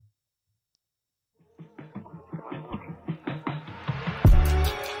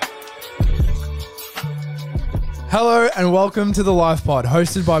Hello and welcome to the Life Pod,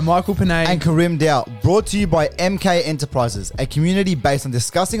 hosted by Michael Panay and Karim Dow, brought to you by MK Enterprises, a community based on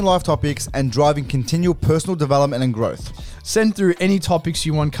discussing life topics and driving continual personal development and growth. Send through any topics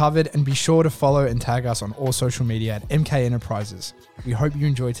you want covered and be sure to follow and tag us on all social media at MK Enterprises. We hope you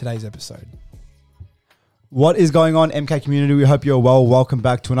enjoyed today's episode. What is going on, MK community? We hope you're well. Welcome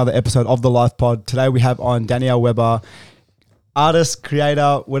back to another episode of the Life Pod. Today we have on Danielle Weber, artist,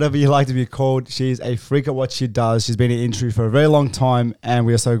 creator, whatever you like to be called. She's a freak at what she does. She's been in the industry for a very long time, and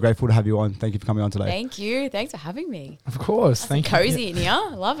we are so grateful to have you on. Thank you for coming on today. Thank you. Thanks for having me. Of course. Thank you. Cozy in here.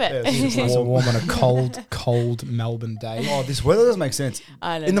 I love it. Yeah, It's nice and warm on a cold Melbourne day. Oh, this weather doesn't make sense.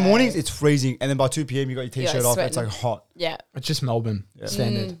 I don't In the know. mornings, it's freezing, and then by 2 p.m, you got your t-shirt off. It's like hot. Yeah. It's just Melbourne,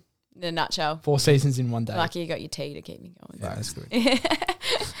 standard. In a nutshell. 4 seasons in one day. Lucky you got your tea to keep me going. Yeah, that's good. Do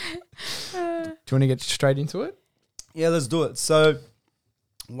you want to get straight into it? Yeah, let's do it. So,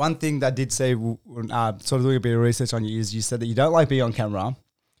 one thing that I did say, sort of doing a bit of research on you, is you said that you don't like being on camera,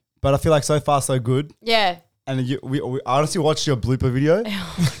 but I feel like so far so good. Yeah. And we honestly watched your blooper video,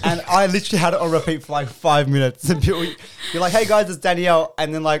 and I literally had it on repeat for like 5 minutes. And you're like, "Hey guys, it's Danielle,"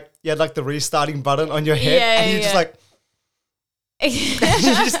 and then like you had like the restarting button on your head, and you're just like,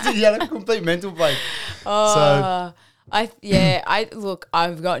 you had a complete mental break. Oh, I've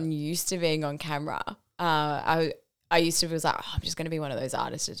gotten used to being on camera. I used to was like, I'm just going to be one of those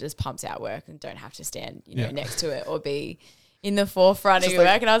artists that just pumps out work and don't have to stand, next to it or be in the forefront of your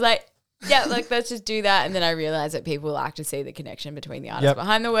work. And I was like, yeah, like let's just do that. And then I realized that people like to see the connection between the artist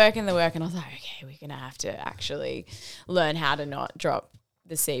behind the work and the work. And I was like, okay, we're going to have to actually learn how to not drop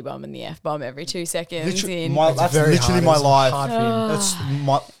the C-bomb and the F-bomb every 2 seconds. That's literally my life.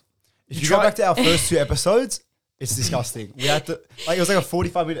 If you go back to our first 2 episodes, it's disgusting. We had to, it was like a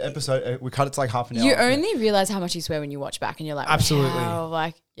 45-minute episode. We cut it to like half an hour. You only realize how much you swear when you watch back and you're like, absolutely.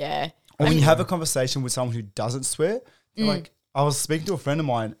 Wow, Or when you have a conversation with someone who doesn't swear, like, I was speaking to a friend of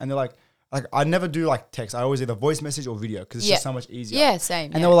mine and they're like I never do like text. I always either voice message or video because it's just so much easier. Yeah,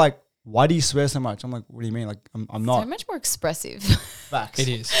 same. And they were like, "Why do you swear so much?" I'm like, "What do you mean? Like, I'm not." So much more expressive. Facts. It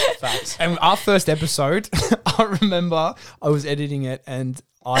is. Facts. And our first episode, I remember I was editing it and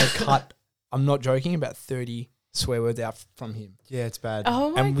I cut, I'm not joking, about 30 swear words out from him. Yeah, it's bad.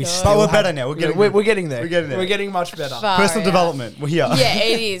 Oh my God. But we're better now. We're getting there. We're getting much better. Personal development. We're here. Yeah,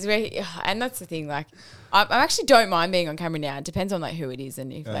 it is. And that's the thing. Like, I actually don't mind being on camera now. It depends on like who it is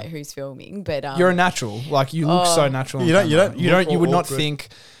and if like who's filming. But you're a natural. Like you look so natural. You would not think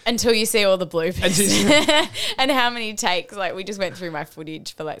until you see all the bloopers and how many takes. Like we just went through my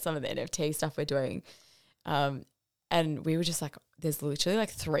footage for like some of the NFT stuff we're doing, and we were just like, there's literally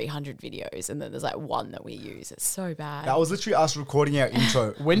like 300 videos, and then there's like one that we use. It's so bad. That was literally us recording our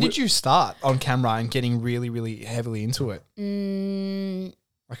intro. When did you start on camera and getting really, really heavily into it?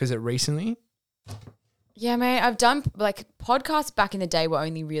 Like, is it recently? Yeah, mate. I've done like podcasts back in the day were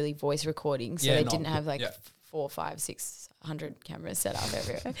only really voice recordings, so they didn't have like 400, 500, 600 cameras set up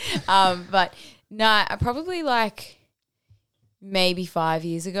everywhere. But I probably like maybe 5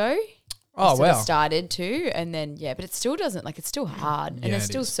 years ago. Oh, wow. Started to, and then but it still doesn't it's still hard, and there's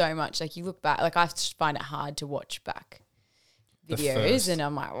still so much. Like you look back, like I find it hard to watch back videos, and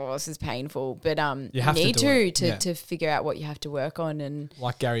I'm like, oh, this is painful. But you need to figure out what you have to work on, and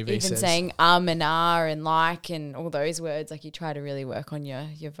like Gary Vee says, even saying and and like and all those words, like you try to really work on your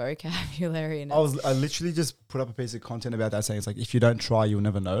vocabulary. And I literally just put up a piece of content about that saying it's like if you don't try, you'll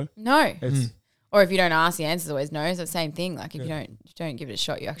never know. No. Or if you don't ask, the answer's always no. It's the same thing. Like if you don't give it a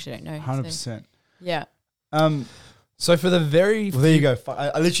shot, you actually don't know. 100%. So, yeah. So for the very there you go.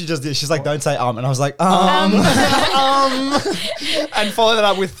 I literally just did. She's like, don't say and I was like, and follow that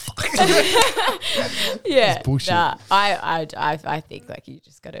up with yeah. It's bullshit. Nah, I think like you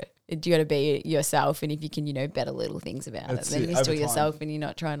gotta be yourself, and if you can, better little things about it, then you're still yourself, and you're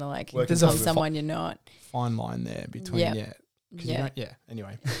not trying to like become someone you're not. Fine line there between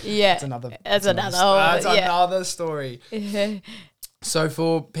Anyway, that's another story. So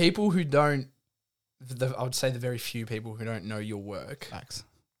for people who don't, I would say the very few people who don't know your work, Facts.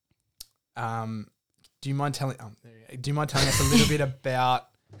 do you mind telling us a little bit about?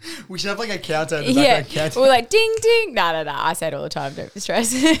 We should have like a counter. We're like ding ding. No. I say it all the time. Don't be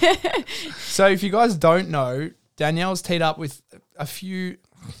stressed. So if you guys don't know, Danielle's teed up with a few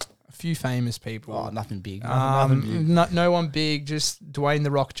famous people. Oh, nothing big. No one big. Just Dwayne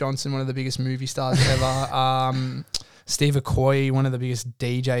 "The Rock" Johnson, one of the biggest movie stars ever. Steve Aoki, one of the biggest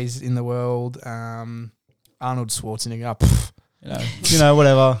DJs in the world. Arnold Schwarzenegger.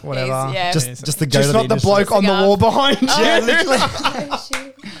 Whatever. Just the just not the bloke on the wall behind you. Yeah, literally.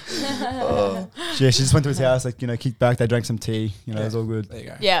 Yeah, she just went to his house, kicked back. They drank some tea. It was all good. There you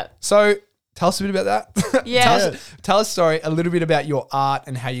go. Yeah. So Tell us a bit about that. Yeah. Tell us, sorry, a little bit about your art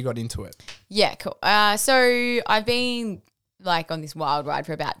and how you got into it. Yeah, cool. So I've been like on this wild ride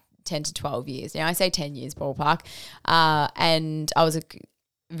for about 10 to 12 years. Now I say 10 years ballpark. And I was a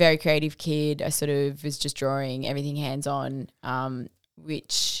very creative kid. I sort of was just drawing everything hands-on,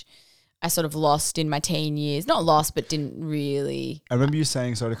 which I sort of lost in my teen years. Not lost, but didn't really. I remember you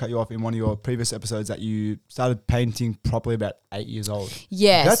saying, sorry to cut you off, in one of your previous episodes that you started painting properly about 8 years old.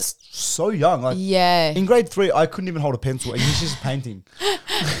 Yes. That's so young. Like, yeah. in grade 3, I couldn't even hold a pencil and you're just painting.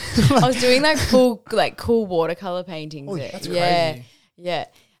 I was doing like cool watercolor paintings. Oh, that's yeah. crazy. Yeah.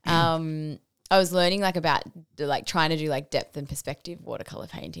 I was learning like about like trying to do like depth and perspective watercolor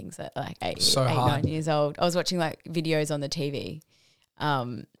paintings at like 9 years old. I was watching like videos on the TV.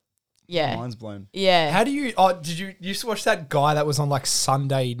 Yeah. Mind's blown. Yeah. How do you? Did you used to watch that guy that was on like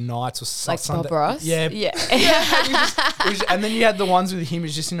Sunday nights or like Sunday? Bob Ross? Yeah, Yeah. and then you had the ones with him.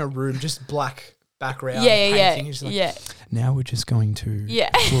 He's just in a room, just black background. Yeah. painting. He's like, Yeah. now we're just going to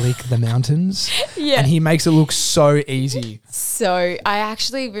Yeah. flick the mountains. Yeah. And he makes it look so easy. So I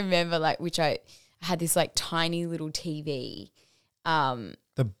actually remember like, which I had this like tiny little TV.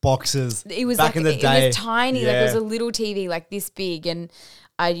 The boxes. It was back like, in the day. It was tiny. Like it was Yeah. a little TV like this big. And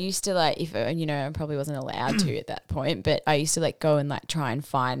I used to like, if you know, I probably wasn't allowed to at that point, but I used to like go and like try and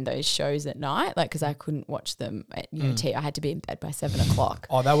find those shows at night, like because I couldn't watch them at I had to be in bed by 7 o'clock.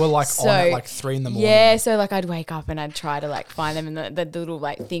 Oh, they were like on at like 3 in the morning. Yeah, so like I'd wake up and I'd try to like find them, and the little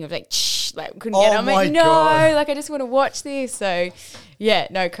like thing of like like couldn't get. I'm like, no, God. like I just want to watch this. So yeah,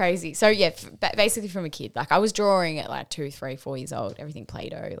 no, crazy. So yeah, basically from a kid, like I was drawing at like 2, 3, 4 years old, everything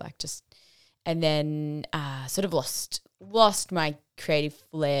Play-Doh, like just, and then sort of lost my creative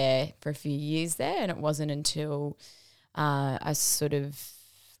flair for a few years there, and it wasn't until I sort of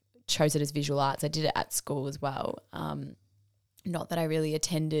chose it as visual arts. I did it at school as well. Not that I really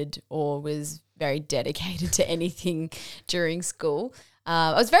attended or was very dedicated to anything during school.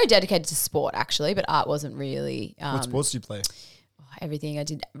 I was very dedicated to sport actually, but art wasn't really. What sports did you play? Everything. I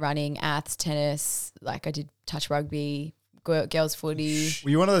did running, aths, tennis, like I did touch rugby, girls footy.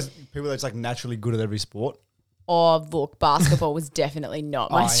 Were you one of those people that's like naturally good at every sport? Oh, look, basketball was definitely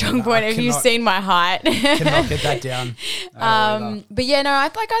not my Oh, strong yeah, point. I If you've cannot- seen my height. Cannot get that down. But yeah, no,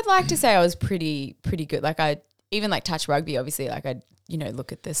 I'd like to say I was pretty good. Like I even like touch rugby, obviously, like I'd, you know,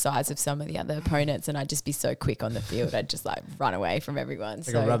 look at the size of some of the other opponents and I'd just be so quick on the field. I'd just like run away from everyone.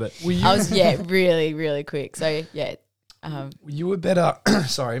 Like a rabbit. I was, really, really quick. So yeah. You were better.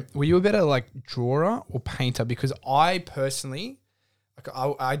 Sorry, were you a better like drawer or painter? Because I personally,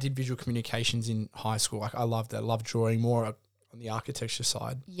 like, I did visual communications in high school. Like I loved that. I loved drawing more on the architecture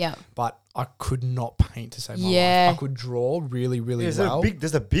side. Yeah. But I could not paint to save my Yeah. life. I could draw really, really There's well. a big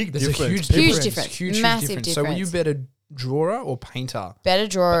difference. a huge Huge difference. difference. Massive So were you difference. better drawer or painter Better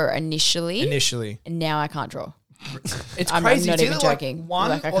drawer initially. initially? And now I can't draw. It's I'm crazy. not It's even either like joking. one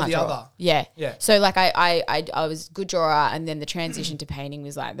Like, I or can't the draw. other. Yeah. Yeah. So like I was a good drawer, and then the transition to painting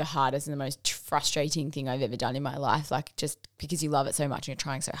was like the hardest and the most frustrating thing I've ever done in my life. Like just because you love it so much and you're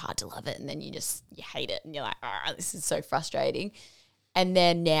trying so hard to love it, and then you hate it and you're like, oh, this is so frustrating. And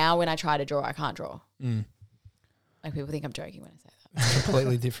then now when I try to draw, I can't draw. Like people think I'm joking when I say that,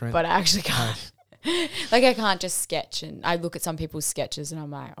 Completely different. but I actually can't. Like I can't just sketch, and I look at some people's sketches and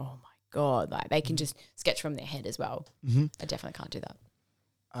I'm like, oh my God, like they can just sketch from their head as well. I definitely can't do that.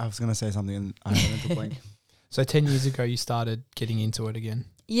 I was going to say something and I had a mental blank. So 10 years ago, you started getting into it again.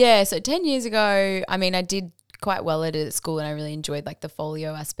 Yeah, so 10 years ago, I mean, I did quite well at it at school and I really enjoyed like the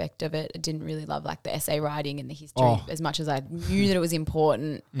folio aspect of it. I didn't really love like the essay writing and the history as much as I knew that it was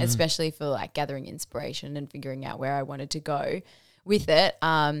important, especially for like gathering inspiration and figuring out where I wanted to go with it.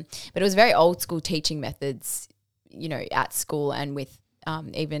 But it was very old school teaching methods, you know, at school and with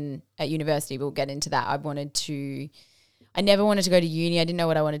even at university. We'll get into that. I never wanted to go to uni. I didn't know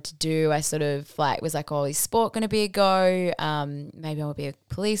what I wanted to do. I sort of like was like, oh, is sport going to be a go? Maybe I'll be a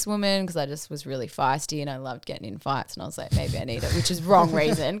policewoman because I just was really feisty and I loved getting in fights. And I was like, maybe I need it, which is wrong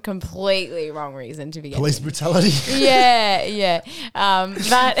reason, completely wrong reason to be Police getting brutality. yeah.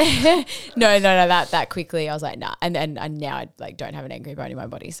 But no, that quickly I was like, nah. And now I like don't have an angry bone in my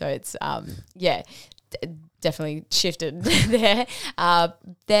body. So it's, definitely shifted there.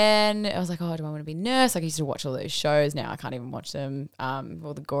 Then I was like, oh, do I want to be a nurse? Like I used to watch all those shows. Now I can't even watch them.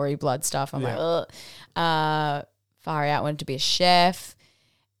 All the gory blood stuff. I'm like, ugh. Far out. Wanted to be a chef.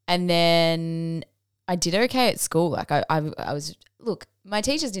 And then I did okay at school. Like I was, look, my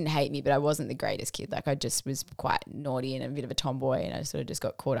teachers didn't hate me, but I wasn't the greatest kid. Like I just was quite naughty and a bit of a tomboy, and I sort of just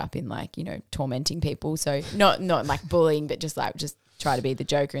got caught up in like, you know, tormenting people. So not like bullying, but just try to be the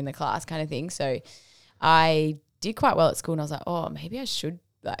joker in the class kind of thing. So I did quite well at school and I was like, oh, maybe I should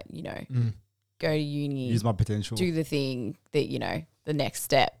like, you know, go to uni, Use my potential. do the thing that, you know, the next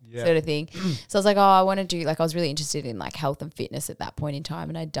step Yeah. sort of thing. So I was like, oh, I want to do, like, I was really interested in like health and fitness at that point in time.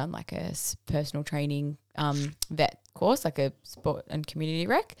 And I'd done like a personal training vet course, like a sport and community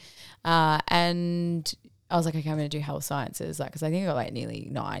rec. And I was like, okay, I'm going to do health sciences, like, because I think I got like nearly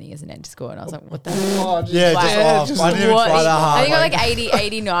 90 as an end score, and I was like, what the hell? Yeah, Like, just I didn't even try that hard. I think I got like 80,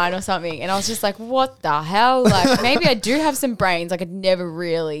 89 or something, and I was just like, what the hell? Like, maybe I do have some brains. Like, I'd never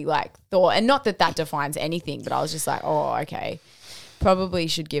really like thought, and not that that defines anything, but I was just like, oh, okay, probably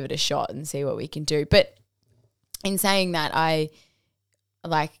should give it a shot and see what we can do. But in saying that, I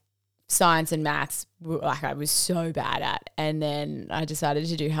like science and maths, like I was so bad at, and then I decided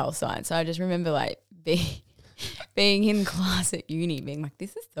to do health science. So I just remember like being in class at uni, being like,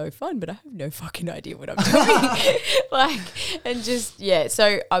 this is so fun, but I have no fucking idea what I'm doing. Like, and just, yeah.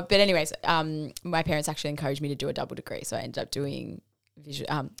 So, but anyways, my parents actually encouraged me to do a double degree. So I ended up doing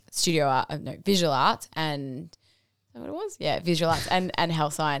visual arts and, is that what it was? Yeah, visual arts and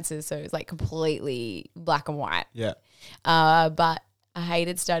health sciences. So it was like completely black and white. Yeah. But I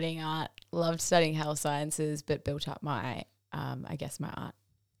hated studying art, loved studying health sciences, but built up my, I guess my art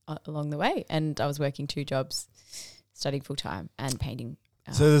along the way. And I was working 2 jobs, studying full time and painting.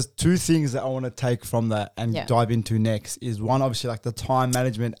 So there's 2 things that I want to take from that and dive into next is one, obviously like the time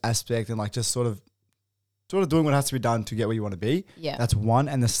management aspect and like just sort of doing what has to be done to get where you want to be. Yeah. That's one.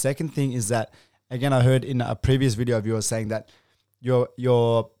 And the second thing is that, again, I heard in a previous video of yours saying that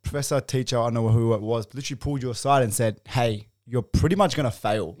your professor, teacher, I don't know who it was, literally pulled you aside and said, hey, you're pretty much going to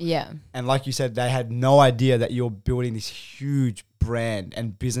fail. Yeah. And like you said, they had no idea that you're building this huge brand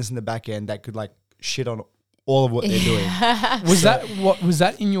and business in the back end that could like shit on all of what they're doing. Was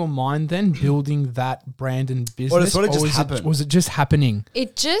that in your mind then, building that brand and business? Or it sort of just happened? Was it just happening?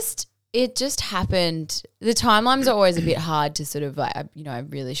 It just happened. The timelines are always a bit hard to sort of like, you know, I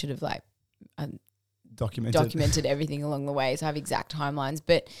really should have like documented everything along the way, so I have exact timelines.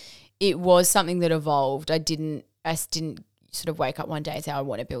 But it was something that evolved. I didn't sort of wake up one day and say, I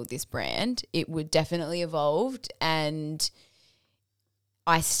want to build this brand. It would definitely evolved, and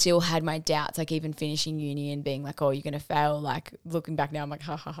I still had my doubts, like even finishing uni and being like, oh, you're going to fail. Like looking back now, I'm like,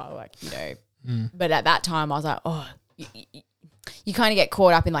 ha ha ha, like, you know. But at that time I was like, oh, you kind of get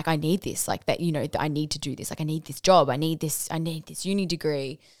caught up in like, I need this, like that, you know, I need to do this. Like I need this job. I need this uni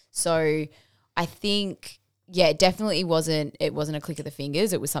degree. So I think, yeah, it definitely wasn't a click of the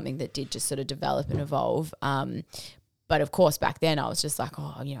fingers. It was something that did just sort of develop and evolve. But of course, back then I was just like,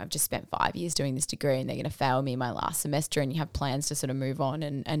 oh, you know, I've just spent 5 years doing this degree and they're going to fail me my last semester, and you have plans to sort of move on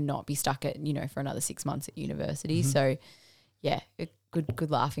and not be stuck at, you know, for another 6 months at university. So yeah, a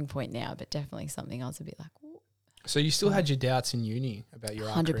good laughing point now, but definitely something I was a bit like, ooh. So you still had your doubts in uni about your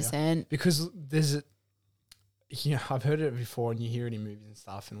art 100%. career? Because there's you know, I've heard it before and you hear it in movies and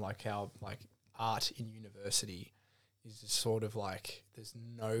stuff, and like how like art in university is just sort of like there's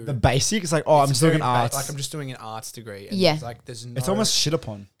no The basic is like, oh, I'm just doing arts. like I'm just doing an arts degree. And Yeah. it's like there's no, It's almost shit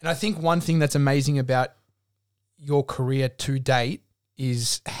upon. And I think one thing that's amazing about your career to date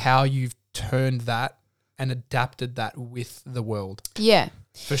is how you've turned that and adapted that with the world. Yeah.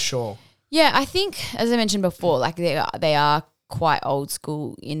 For sure. Yeah, I think, as I mentioned before, like they are quite old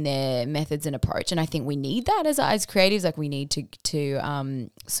school in their methods and approach, and I think we need that as creatives. Like we need to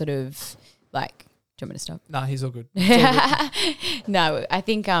sort of like. Do you want me to stop? Nah, he's all good. It's all good. No, I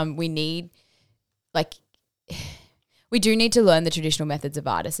think we need like we do need to learn the traditional methods of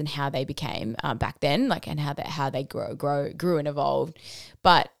artists and how they became back then, like, and how they grew and evolved.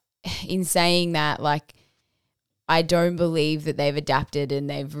 But in saying that, like, I don't believe that they've adapted and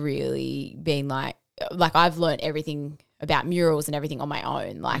they've really been like I've learned everything about murals and everything on my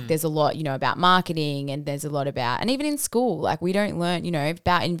own. Like there's a lot, you know, about marketing, and there's a lot about, and even in school, like we don't learn, you know,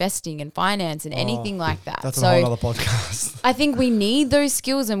 about investing and finance and anything like that. That's a whole other podcast. I think we need those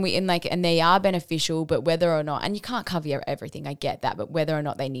skills, and they are beneficial, but whether or not, and you can't cover everything, I get that, but whether or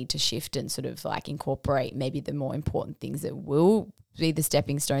not they need to shift and sort of like incorporate maybe the more important things that will be the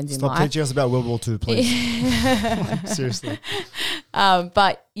stepping stones in life. Stop teaching us about World War II, please. Seriously.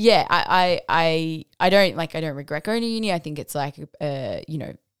 But yeah, I don't regret going to uni. I think it's like, you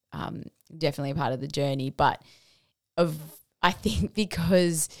know, definitely a part of the journey, but I think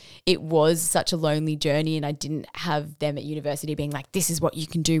because it was such a lonely journey and I didn't have them at university being like, this is what you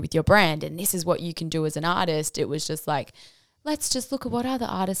can do with your brand and this is what you can do as an artist. It was just like, let's just look at what other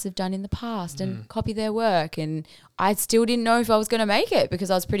artists have done in the past and copy their work. And I still didn't know if I was going to make it because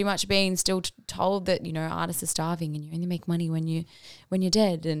I was pretty much being still told that, you know, artists are starving and you only make money when you're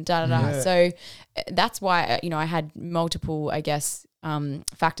dead and da-da-da. Yeah. So that's why, you know, I had multiple, I guess,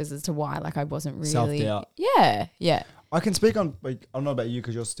 factors as to why, like, I wasn't really. Self-doubt. Yeah. I can speak on, like, I don't know about you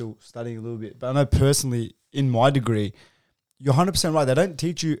because you're still studying a little bit, but I know personally in my degree, you're 100% right. They don't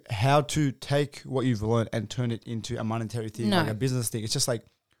teach you how to take what you've learned and turn it into a monetary thing, like a business thing. It's just like,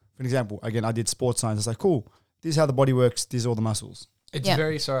 for example, again, I did sports science. It's like, cool, this is how the body works. These are all the muscles. It's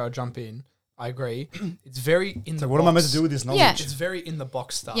very, sorry, I'll jump in. I agree. It's very in the what box. am I meant to do with this knowledge? Yeah. It's very in the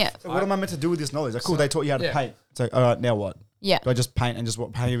box stuff. Yeah. So what am I meant to do with this knowledge? Like, cool, they taught you how to paint. It's like, all right, now what? Yeah. Do I just paint and just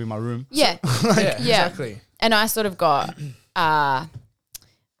paint in my room? Yeah. Exactly. And I sort of got, I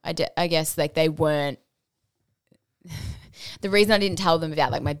guess, like, they weren't. The reason I didn't tell them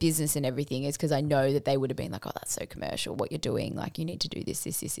about like my business and everything is because I know that they would have been like, oh, that's so commercial what you're doing. Like, you need to do this.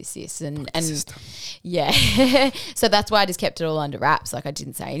 And yeah. So that's why I just kept it all under wraps. Like, I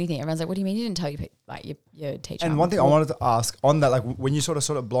didn't say anything. Everyone's like, what do you mean you didn't tell your teacher? And one thing I wanted to ask on that, like when you sort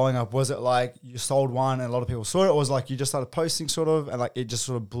of blowing up, was it like you sold one and a lot of people saw it, or was it like you just started posting sort of and like it just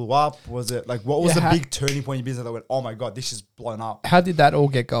sort of blew up? Was it like, what was the big turning point in your business that went, oh my God, this is blown up? How did that all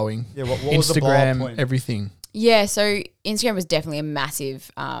get going? Yeah, what was the blow up Instagram, point? everything. Yeah, so Instagram was definitely a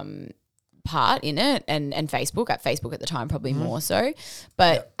massive part in it, and Facebook. At Facebook at the time, probably more so.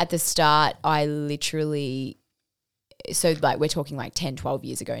 But at the start, I literally, so like we're talking like 10, 12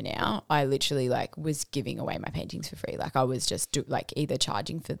 years ago now, I literally like was giving away my paintings for free. Like I was just like either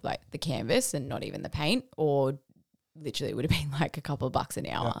charging for like the canvas and not even the paint, or literally it would have been like a couple of bucks an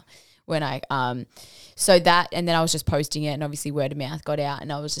hour. Yeah. When I, so that, and then I was just posting it, and obviously word of mouth got out,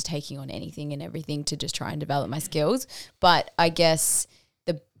 and I was just taking on anything and everything to just try and develop my skills. But I guess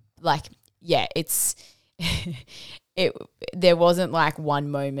there wasn't like one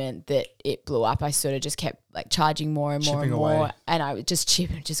moment that it blew up. I sort of just kept like charging more and more Chipping and more, away. and I would just chip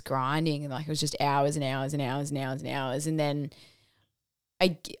and just grinding, and like it was just hours and hours and hours and hours and hours, and then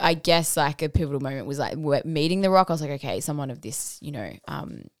I guess like a pivotal moment was like meeting The Rock. I was like, okay, someone of this,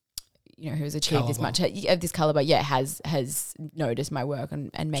 who has achieved this much of this caliber, has noticed my work,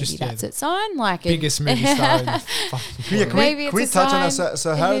 and maybe Just, that's its sign. Like biggest movie star in the fucking world. Can we touch on that?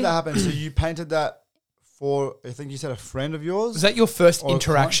 So how did that happen? So you painted that for, I think you said a friend of yours? Was that your first Or a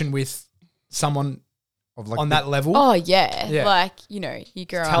interaction with someone of like on that level? Oh yeah. Yeah. Like, you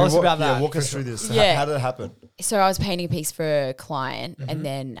grow Tell up. us about that. Yeah, walk us for through sure. this. So Yeah. how did it happen? So I was painting a piece for a client, and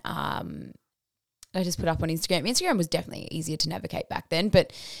then I just put up on Instagram. Instagram was definitely easier to navigate back then,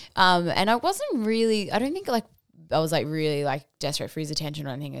 but and I wasn't really, I don't think like I was like really like desperate for his attention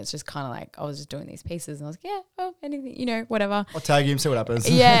or anything. It's just kind of like I was just doing these pieces, and I was like, yeah, oh, anything, whatever. I'll tag him, see what happens.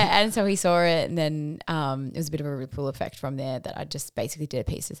 Yeah, and so he saw it, and then it was a bit of a ripple effect from there that I just basically did a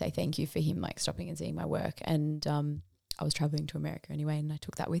piece to say thank you for him like stopping and seeing my work. And I was traveling to America anyway, and I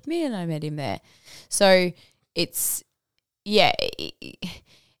took that with me, and I met him there. So it's, yeah,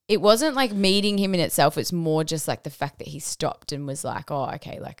 it wasn't like meeting him in itself. It's more just like the fact that he stopped and was like, oh,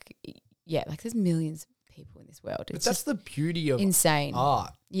 okay, like, yeah, like there's millions of people in this world. It's But that's the beauty of insane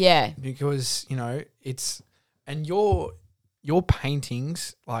art. Yeah. Because, it's, and your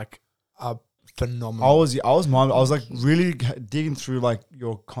paintings like are phenomenal. I was like really digging through like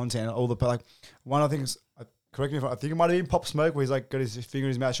your content and all the, like one of the things, correct me if I think it might have been Pop Smoke, where he's like got his finger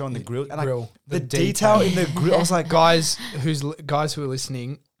in his mouth showing the grill. And like the detail in the grill, I was like, guys who are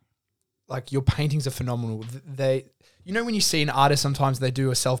listening, like your paintings are phenomenal. They, when you see an artist, sometimes they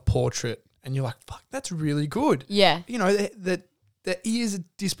do a self-portrait and you're like, fuck, that's really good. Yeah. The ears are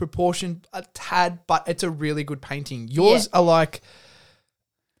disproportioned a tad, but it's a really good painting. Yours are like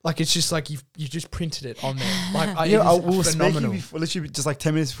it's just like you just printed it on there. Like, we were phenomenal. speaking before, literally just like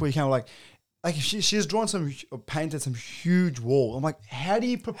 10 minutes before you came, like if she has drawn painted some huge wall. I'm like, how do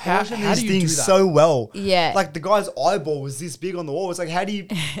you proportion how these do you things do that? so well? Yeah. Like the guy's eyeball was this big on the wall. It's like, how do you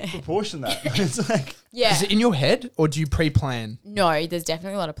proportion that? It's like, Yeah. Is it in your head or do you pre-plan? No, there's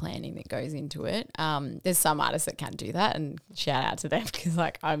definitely a lot of planning that goes into it. There's some artists that can do that, and shout out to them because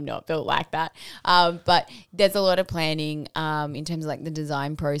like I'm not built like that. But there's a lot of planning in terms of like the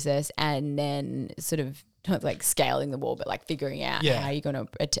design process, and then sort of not like scaling the wall, but like figuring out how you're going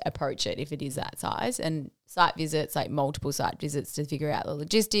to approach it if it is that size, and site visits, like multiple site visits to figure out the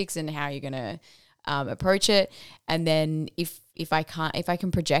logistics and how you're going to approach it. And then if I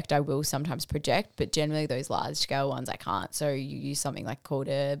can project, I will sometimes project, but generally those large scale ones I can't. So you use something like called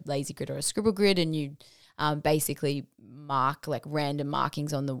a lazy grid or a scribble grid, and you basically mark like random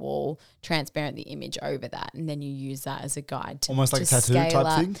markings on the wall, transparent the image over that, and then you use that as a guide to almost like a tattoo scale type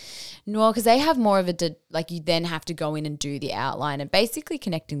up. thing. No, because they have more of a like you then have to go in and do the outline and basically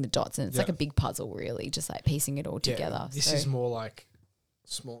connecting the dots, and it's like a big puzzle, really, just like piecing it all together. This is more like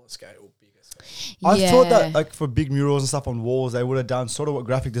smaller scale, bigger scale. I thought that like for big murals and stuff on walls, they would have done sort of what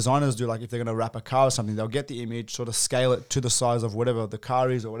graphic designers do. Like if they're going to wrap a car or something, they'll get the image, sort of scale it to the size of whatever the car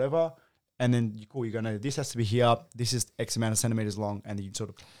is or whatever, and then you're going to, this has to be here, this is X amount of centimeters long, and then you sort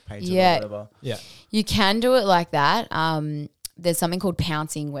of paint it Yeah. or whatever. Yeah. You can do it like that. There's something called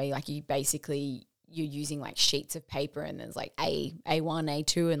pouncing where like you're using like sheets of paper and there's like A1,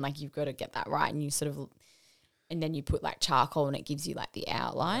 A2 and like you've got to get that right and you sort of, and then you put like charcoal and it gives you like the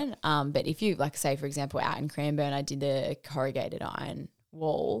outline. But if you like say for example out in Cranbourne, I did a corrugated iron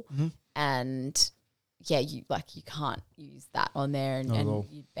wall and you can't use that on there and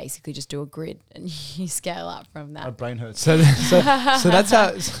you basically just do a grid and you scale up from that. My brain hurts. So that's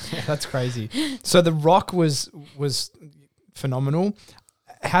how that's crazy. So The Rock was phenomenal.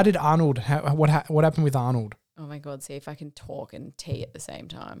 How did Arnold? What happened with Arnold? Oh my God! See if I can talk and tea at the same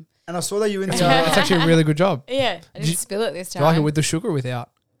time. And I saw that you It's actually a really good job. Yeah, I didn't spill it this Do time. you like it with the sugar or without?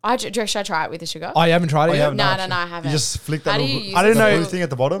 Should I try it with the sugar? Oh, you haven't tried it yet? No, I haven't. You just flick that How do little you use I don't the know. blue thing at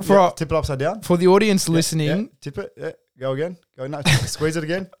the bottom. For- Tip it upside down. For the audience listening, Tip it. Yeah. Go again. Go no. Squeeze it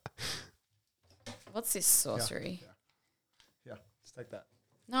again. What's this sorcery? Yeah. Just take that.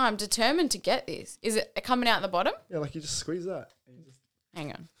 No, I'm determined to get this. Is it coming out the bottom? Yeah, like you just squeeze that.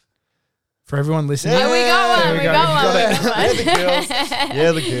 Hang on. for everyone listening. Yeah, we got one. There we We go. got You one.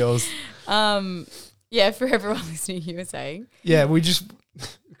 Yeah, the girls. Yeah, for everyone listening, you were saying. Yeah, we just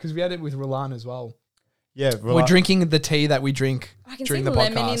because we had it with Roland as well. Yeah, We're drinking the tea that we drink I can during see the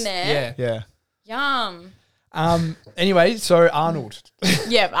lemon podcast. in there. Yeah. Yeah. Yum. Anyway, so Arnold.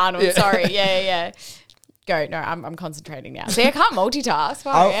 Yep, Arnold. Yeah. Sorry. Yeah. Go. No, I'm concentrating now. See, I can't multitask.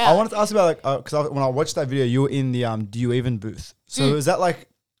 I wanted to ask about because when I watched that video, you were in the Do You Even booth. So is that like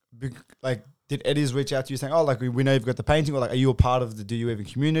did Eddie's reach out to you saying, oh, like we know you've got the painting, or like are you a part of the Do You Even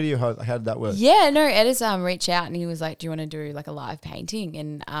community, or how did that work? Yeah, no, Edis reached out and he was like, do you want to do like a live painting?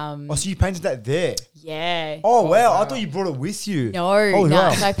 And Oh, so you painted that there? yeah. Oh, wow. I thought you brought it with you. No.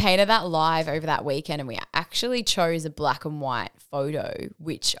 wow. So I painted that live over that weekend and we actually chose a black and white photo,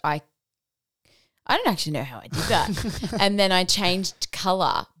 which I don't actually know how I did that. And then I changed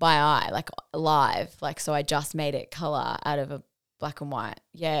colour by eye, like live. Like, so I just made it colour out of a black and white.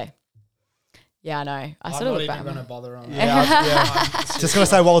 Yeah. Yeah, I know. I sort of look back. bother on Just going to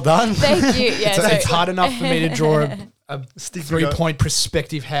say well done. Thank you. Yeah, So it's hard enough for me to draw a 3-point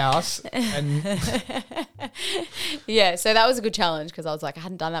perspective house. And yeah, so that was a good challenge because I was like, I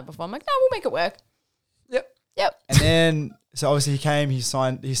hadn't done that before. I'm like, no, we'll make it work. Yep. And then, so obviously he came, he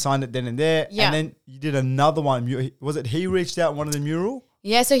signed it then and there. Yeah. And then you did another one. Was it he reached out and wanted the mural?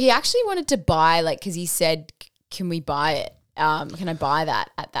 Yeah, so he actually wanted to buy, like, because he said, can we buy it? Can I buy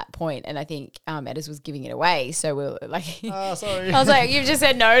that at that point? And I think Edis was giving it away. So we were like, Oh, sorry. I was like, you've just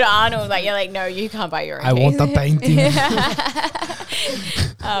said no to Arnold. Like, you're like, no, you can't buy your own I want the painting.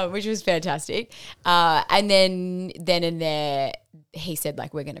 which was fantastic. And then and there, he said,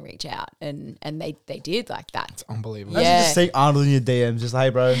 like, we're going to reach out. And they did like that. It's unbelievable. Imagine Yeah. just seeing Arnold in your DMs, just hey,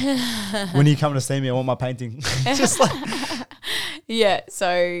 bro, when are you coming to see me? I want my painting. Just like, Yeah,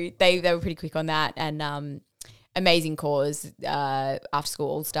 so they were pretty quick on that. And amazing cause, After School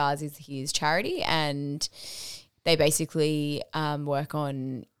All Stars is his charity, and they basically work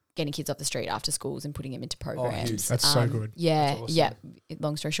on getting kids off the street after schools and putting them into programs. huge. That's so good. Yeah, That's awesome. yeah.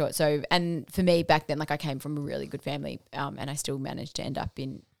 Long story short, so and for me back then, like I came from a really good family, and I still managed to end up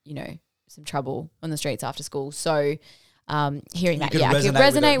in some trouble on the streets after school. So hearing that, could I could resonate with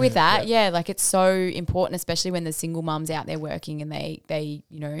resonate it. with that. Yeah. Yeah, like it's so important, especially when there's single mums out there working and they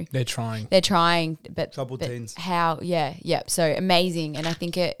They're trying. they're trying, but Troubled teens. How? Yeah. So amazing, and I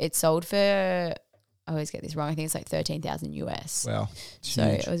think it sold for. I always get this wrong. I think it's like $13,000 US. Wow. So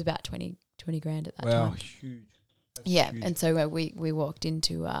it was about 20 grand at that Wow, time. huge. That's Yeah, huge. and so we walked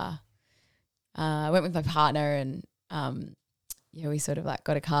into. I went with my partner, and we sort of like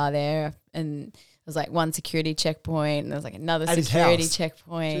got a car there, and there was like one security checkpoint, and there was like another At his security house?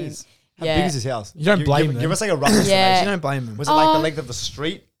 checkpoint. Jeez. How Yeah. big is his house? You don't blame them. Give us like a rough Yeah. estimation. You don't blame them. Was it like the Oh. length of the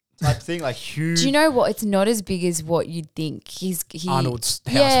street type thing? Like huge? Do you know what? It's not as big as what you'd think. He Arnold's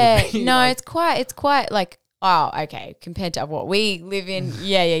house Yeah, would be. no, like- it's quite like okay compared to what we live in.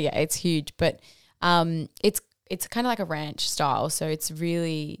 yeah, it's huge, but it's kind of like a ranch style, so it's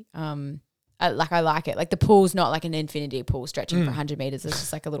really I like it. Like the pool's not like an infinity pool stretching for 100 meters. It's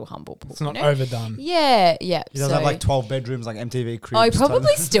just like a little humble pool. It's not overdone. Yeah. He does have like 12 bedrooms, like MTV Cribs. Oh, he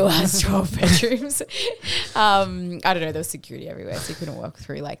probably type. still has 12 bedrooms. I don't know. There was security everywhere, so you couldn't walk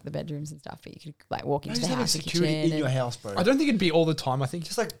through like the bedrooms and stuff, but you could like walk No, into just the having house and security kitchen. in your and- house, bro. I don't think it'd be all the time. I think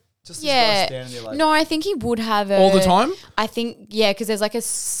Just this guy Yeah. standing there like. No, I think he would have all the time. I think, yeah, because there's like I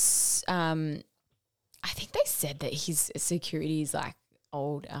think they said that his security is like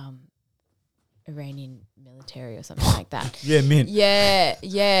old Iranian military or something like that. Yeah, mint. Yeah.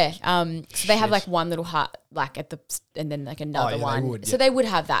 So they have like one little hut, like and then like another one. Would, So they would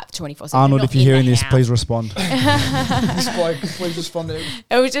have that 24/7. Arnold, if you're hearing this, please respond. This bloke, please respond.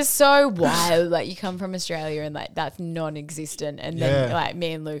 It was just so wild. Like you come from Australia and like that's non-existent, and then like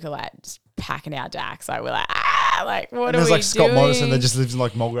me and Luke are like just packing our dacks. Like we're like, like what And are there's we like Scott doing? Morrison that just lives in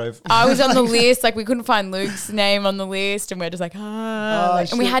like Mulgrave. I was on the list, like we couldn't find Luke's name on the list, and we're just like,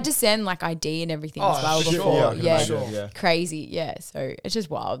 and we had to send like ID and everything as well sure. before. Yeah, I can Yeah, imagine, yeah. crazy. Yeah, so it's just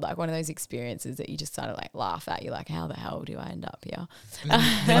wild, like one of those experiences that you just sort of like laugh at. You're like, how the hell do I end up here?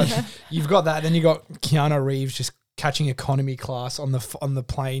 You've got that. Then you got Keanu Reeves just catching economy class on the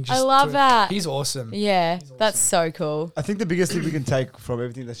plane. Just I love that. He's awesome. Yeah, that's so cool. I think the biggest thing we can take from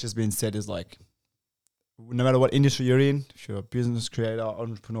everything that's just been said is like, no matter what industry you're in, if you're a business creator,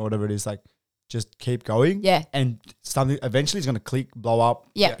 entrepreneur, whatever it is, like just keep going. Yeah. And something eventually is going to click, blow up.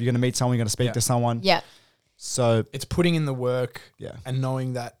 Yeah. You're going to meet someone, you're going to speak to someone. Yeah. So It's putting in the work yeah, and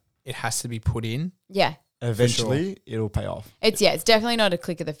knowing that it has to be put in. Yeah. eventually it'll pay off. It's definitely not a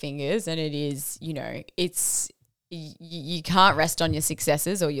click of the fingers, and it is, you can't rest on your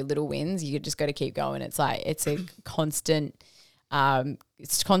successes or your little wins. You just got to keep going. It's like it's a constant,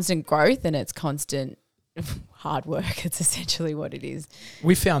 it's constant growth, and it's constant hard work. It's essentially what it is.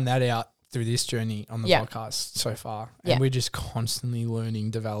 We found that out through this journey on the podcast so far, and Yeah. we're just constantly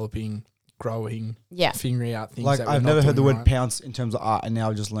learning, developing, growing, Yeah. figuring out things. Like that we're I've not never heard the doing word right. pounce in terms of art, and now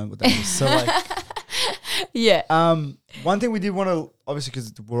I've just learned what that is. So like, Yeah. one thing we did want to, obviously,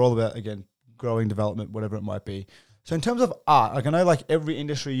 because we're all about, again, growing, development, whatever it might be. So in terms of art, like I know like every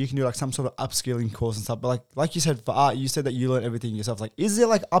industry you can do like some sort of upskilling course and stuff, but like you said, for art, you said that you learn everything yourself. Like, is there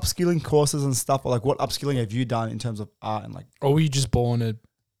like upskilling courses and stuff, or like what upskilling have you done in terms of art and like? Or were you just born a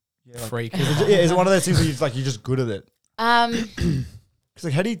Yeah, like, freak? is it one of those things where you're just good at it? Um, Because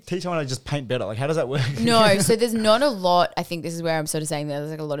like, how do you teach someone to just paint better? Like, how does that work? No, so there's not a lot. I think this is where I'm sort of saying that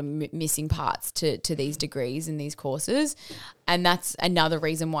there's like a lot of missing parts to these degrees and these courses, and that's another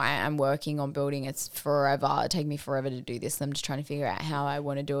reason why I'm working on building. It's forever. It take me forever to do this. I'm just trying to figure out how I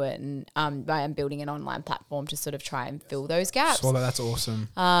want to do it, and I'm building an online platform to sort of try and fill those gaps. So that's awesome.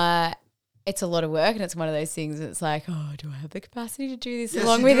 It's a lot of work, and it's one of those things that's like, oh, do I have the capacity to do this Yes,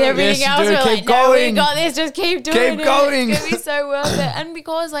 along you with do. everything Yes, you else? do. We're Keep like, no, we going. got this. Just keep doing Keep it. going. It's going to be so worth it. And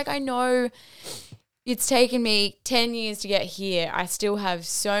because like I know it's taken me 10 years to get here, I still have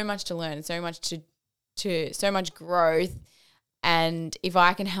so much to learn and so much to so much growth. And if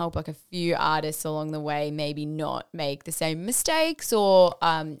I can help like a few artists along the way, maybe not make the same mistakes or,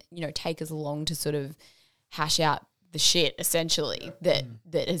 take as long to sort of hash out the shit essentially that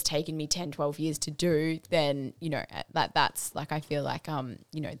has taken me 10, 12 years to do, then, that's like, I feel like,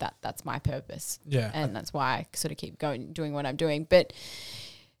 that's my purpose. Yeah. And that's why I sort of keep going, doing what I'm doing. But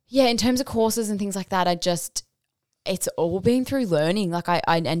yeah, in terms of courses and things like that, it's all been through learning. Like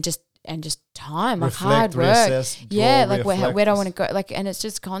and just time, like hard work. Reassess, Yeah. draw, Like reflect. where do I want to go? Like, and it's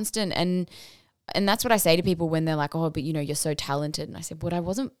just constant. And that's what I say to people when they're like, oh, but you're so talented. And I said, but I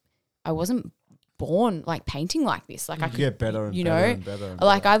wasn't born like painting like this. Like I could get better and better and better. And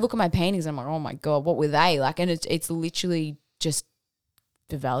like better. I look at my paintings and I'm like, oh my God, what were they like? And it's literally just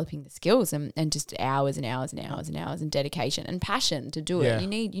developing the skills and just hours and hours and hours and hours and dedication and passion to do Yeah. it. You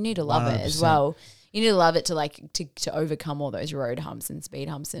need to love it as 100%. well. You need to love it to like to overcome all those road humps and speed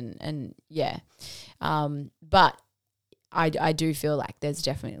humps and yeah. But I do feel like there's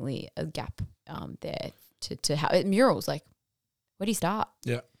definitely a gap there to have murals. Like, where do you start?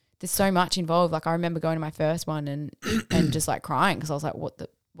 Yeah. There's so much involved. Like I remember going to my first one and just like crying because I was like,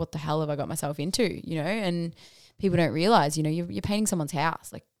 what the hell have I got myself into? And people don't realize, you're painting someone's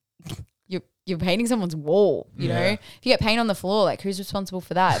house. Like you're painting someone's wall, you know? If you get paint on the floor, like who's responsible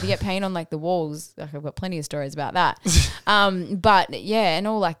for that? If you get paint on like the walls, like I've got plenty of stories about that. But yeah, and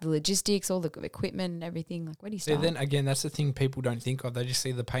all like the logistics, all the equipment and everything, like where do you So start? then again, that's the thing people don't think of. They just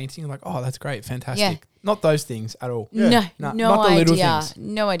see the painting like, oh, that's great, fantastic. Yeah. Not those things at all. No, No, no not the little idea. things.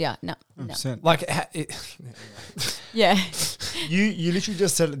 No idea. No. 100%. Like Yeah. You literally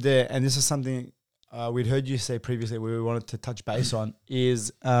just said it there, and this is something we'd heard you say previously we wanted to touch base on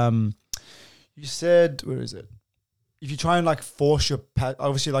is you said, where is it? If you try and like force your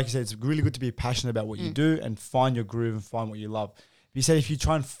obviously, like you said, it's really good to be passionate about what you do and find your groove and find what you love. You said if you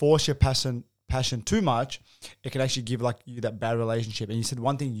try and force your passion too much, it can actually give like you that bad relationship. And you said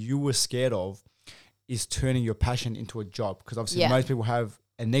one thing you were scared of is turning your passion into a job, because obviously most people have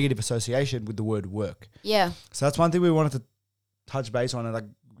a negative association with the word work. Yeah. So that's one thing we wanted to touch base on, and like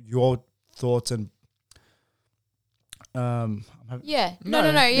your thoughts and Yeah.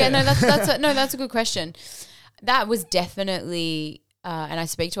 No. Yeah. No, that's a good question. That was definitely and I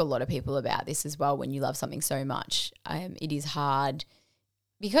speak to a lot of people about this as well, when you love something so much, it is hard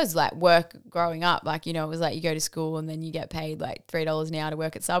because like work growing up, like, you know, it was like you go to school and then you get paid like $3 an hour to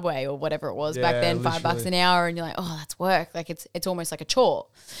work at Subway or whatever it was back then, $5 an hour, and you're like, oh, that's work. Like it's almost like a chore.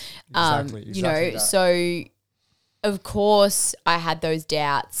 Exactly you know, that. So of course I had those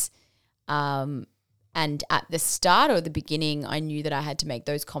doubts. And at the start or the beginning, I knew that I had to make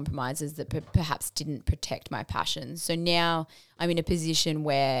those compromises that perhaps didn't protect my passions. So now I'm in a position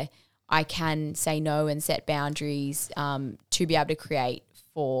where I can say no and set boundaries to be able to create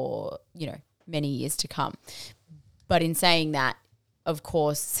for, you know, many years to come. But in saying that, of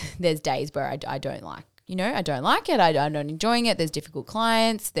course, there's days where I don't like, you know, I don't like it. I'm not enjoying it. There's difficult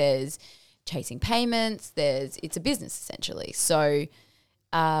clients. There's chasing payments. It's a business essentially. So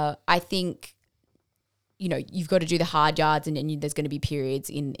I think, you know, you've got to do the hard yards, and there's going to be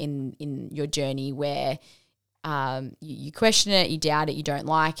periods in your journey where you question it, you doubt it, you don't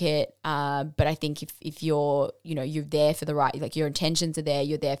like it. But I think if you're, you know, you're there for the right, like your intentions are there,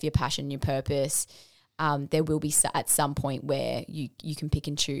 you're there for your passion, your purpose, there will be at some point where you can pick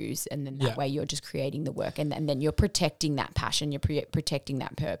and choose, and then that way you're just creating the work, and then you're protecting that passion, you're protecting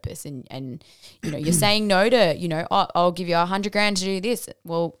that purpose, and you know, you're saying no to, you know, oh, I'll give you $100,000 to do this.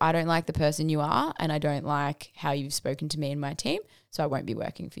 Well, I don't like the person you are, and I don't like how you've spoken to me and my team, so I won't be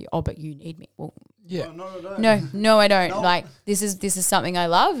working for you. Oh, but you need me. Well, Yeah. No, I don't. No. Like this is something I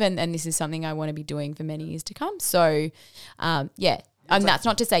love, and this is something I want to be doing for many years to come. So, yeah. And that's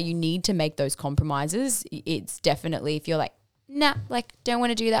not to say you need to make those compromises. It's definitely, if you're like, nah, like don't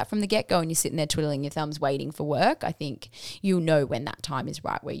want to do that from the get-go, and you're sitting there twiddling your thumbs waiting for work, I think you'll know when that time is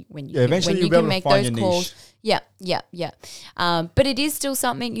right, when you can make those calls. Yeah. But it is still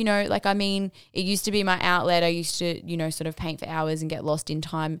something, you know, like, I mean, it used to be my outlet. I used to, you know, sort of paint for hours and get lost in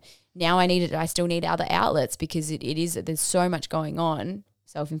time. Now I still need other outlets, because there's so much going on.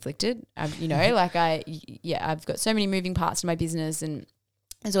 Self-inflicted, you know, like I've got so many moving parts to my business, and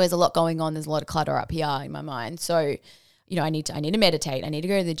there's always a lot going on. There's a lot of clutter up here in my mind. So, you know, I need to meditate. I need to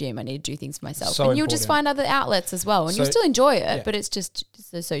go to the gym. I need to do things for myself. So and you'll just find other outlets as well, and you'll still enjoy it, but it's just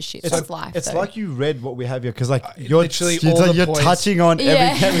so shit. It's life. It's like you read what we have here, because like you're literally you're touching on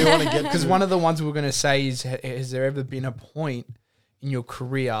everything we want to get. Because one of the ones we're going to say is, has there ever been a point in your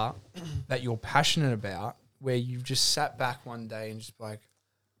career that you're passionate about where you've just sat back one day and just like,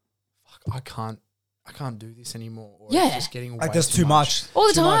 I can't do this anymore. Or it's just getting like there's too much. All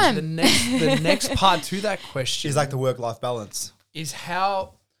the time. The next part to that question is like the work-life balance. Is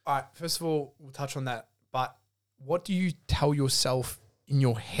how, all right, first of all, we'll touch on that, but what do you tell yourself in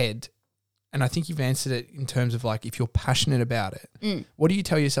your head? And I think you've answered it in terms of like, if you're passionate about it, what do you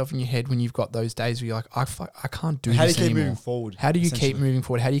tell yourself in your head when you've got those days where you're like, I can't do this anymore? How do you keep moving forward? How do you keep moving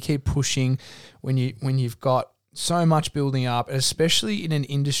forward? How do you keep pushing when you've got so much building up, especially in an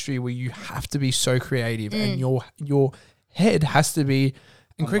industry where you have to be so creative and your head has to be,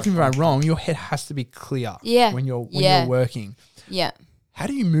 and correct me if I'm wrong, your head has to be clear when you're working. Yeah. How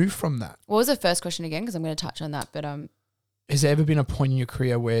do you move from that? What was the first question again? Because I'm going to touch on that, but has there ever been a point in your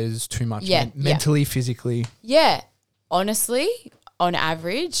career where there's too much mentally, physically? Yeah. Honestly, on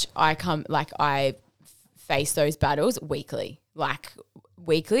average, I face those battles weekly.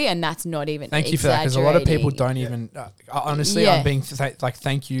 And that's not even thank you for that, because a lot of people don't even honestly I'm being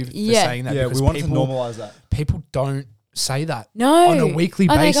thank you for saying that, because we want to normalize that. People don't say that on a weekly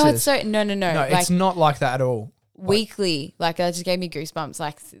basis. It's so no like, it's not like that at all. Weekly, like that just gave me goosebumps,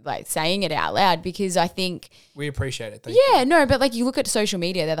 like saying it out loud, because I think we appreciate it. But like you look at social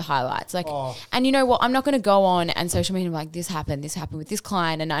media, they're the highlights, and you know what, I'm not going to go on and social media like this happened with this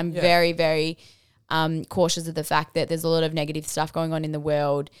client, and I'm very, very cautious of the fact that there's a lot of negative stuff going on in the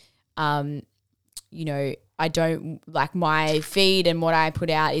world. You know, I don't like my feed, and what I put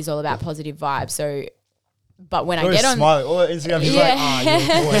out is all about positive vibes. So, but when I get on Instagram,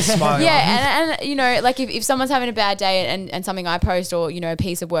 you're always smiling. and you know, like if someone's having a bad day and something I post, or, you know, a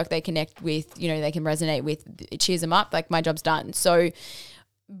piece of work they connect with, you know, they can resonate with, it cheers them up, like my job's done. So,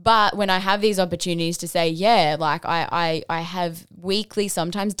 but when I have these opportunities to say, like I have weekly,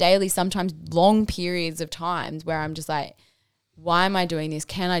 sometimes daily, sometimes long periods of times where I'm just like, why am I doing this?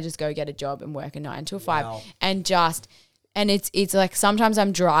 Can I just go get a job and work a 9 to 5? Wow. And it's like sometimes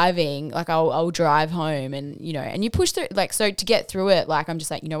I'm driving, like I'll drive home, and, you know, and you push through, like, so to get through it, like I'm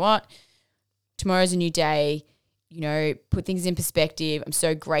just like, you know what, tomorrow's a new day, you know, put things in perspective. I'm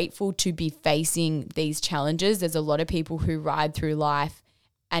so grateful to be facing these challenges. There's a lot of people who ride through life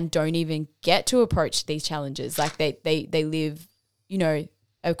and don't even get to approach these challenges. Like they live, you know,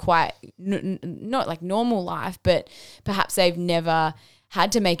 a quite not like normal life, but perhaps they've never had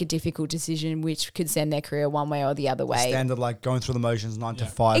to make a difficult decision which could send their career one way or the other way. Standard, like going through the motions, 9 to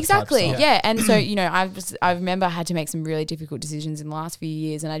 5. Exactly. type stuff. Yeah. And so, I remember I had to make some really difficult decisions in the last few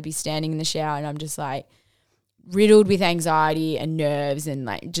years, and I'd be standing in the shower and I'm just like riddled with anxiety and nerves, and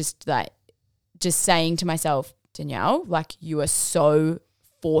just saying to myself, Danielle, like, you are so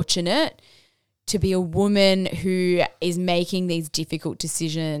fortunate to be a woman who is making these difficult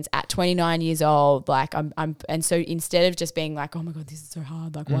decisions at 29 years old. Like and so instead of just being like, oh my God, this is so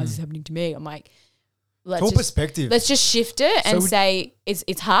hard. Like, why is this happening to me? I'm like, perspective. Let's just shift it and say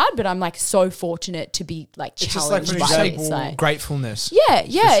it's hard, but I'm like so fortunate to be like challenged by it. Like, gratefulness. Yeah.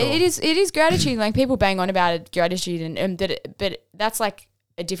 Sure. It is gratitude. Like, people bang on about it, gratitude, but that's like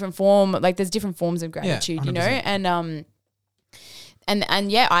a different form. Like, there's different forms of gratitude, 100%.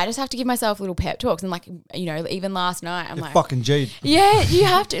 And yeah, I just have to give myself little pep talks. And like, even last night, I'm like, fucking G'd. yeah, you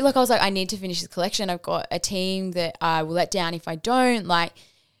have to. Like, I was like, I need to finish this collection. I've got a team that I will let down if I don't. Like,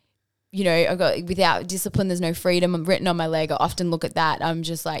 I've got, without discipline, there's no freedom. I'm written on my leg. I often look at that. I'm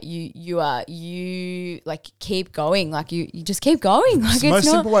just like, you like, keep going. Like, you just keep going. Like, The most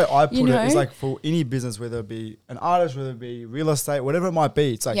simple way I put it is know? like, for any business, whether it be an artist, whether it be real estate, whatever it might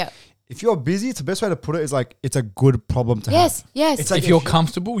be, it's like, if you're busy, it's the best way to put it is like, it's a good problem to have. Yes. It's like if you're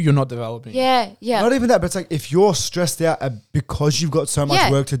comfortable, you're not developing. Yeah. Not even that, but it's like, if you're stressed out because you've got so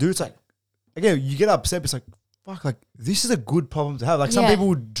much work to do, it's like, again, you get upset, but it's like, fuck, like, this is a good problem to have. Like, some people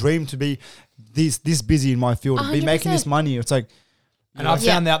would dream to be this busy in my field, and be making this money. It's like, and I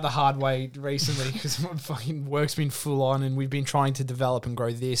found out the hard way recently, because my fucking work's been full on, and we've been trying to develop and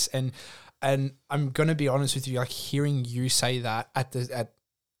grow this. And I'm gonna be honest with you, like, hearing you say that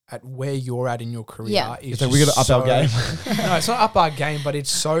at where you're at in your career is it's like, we got to up our game. No, it's not up our game, but it's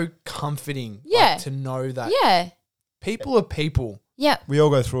so comforting to know that people are people. Yeah. We all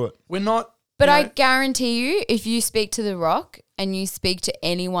go through it. We're not. But I guarantee you, if you speak to The Rock and you speak to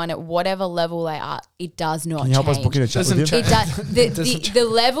anyone at whatever level they are, it does not change. Can you help us book in a chat with him? It does. The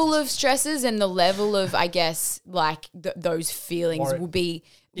level of stresses and the level of, I guess, like those feelings will be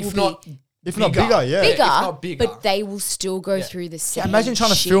not bigger, yeah. If not bigger. But they will still go through the same. Imagine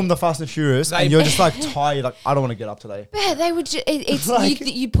trying to film the Fast and Furious and you're just like tired, like, I don't want to get up today. Yeah, they would. It's like,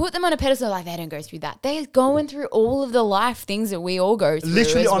 you put them on a pedestal, like, they don't go through that. They're going through all of the life things that we all go through.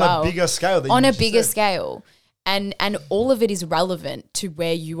 Literally as on well. a bigger scale. On a bigger scale. And all of it is relevant to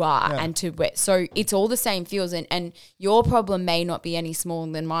where you are and to where. So it's all the same feels, and your problem may not be any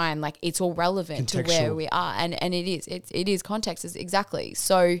smaller than mine. Like, it's all relevant to where we are, and it is. It is context, exactly.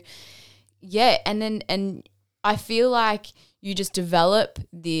 So. Yeah, and I feel like you just develop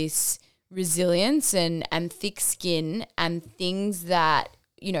this resilience and thick skin and things that,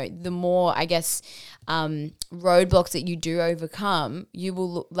 the more, I guess, roadblocks that you do overcome,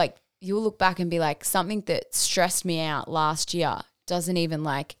 you'll look back and be like, something that stressed me out last year doesn't even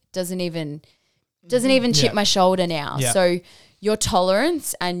chip my shoulder now. Yeah. So your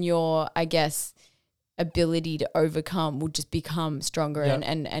tolerance and your, I guess, ability to overcome will just become stronger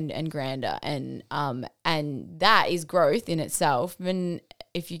and grander, and that is growth in itself. And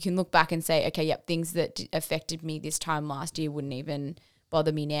if you can look back and say, okay, things that affected me this time last year wouldn't even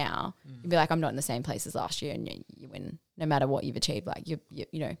bother me now, you'd be like, I'm not in the same place as last year, and you win no matter what you've achieved. Like, you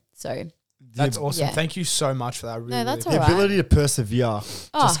so that's awesome. Thank you so much for that. Really, that's really all the ability to persevere,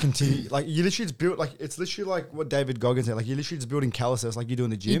 just continue. Like, you literally just build, like, it's literally like what David Goggins said. Like, you're literally just building calluses, like you do in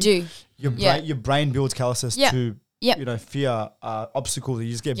the gym. You do. Your brain builds calluses to fear obstacles.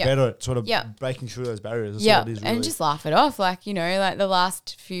 You just get better at sort of breaking through those barriers. That's what it is, really. And just laugh it off. Like, like the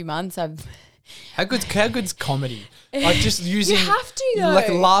last few months, I've. How good's comedy? Like, just using. You have to, though. Like,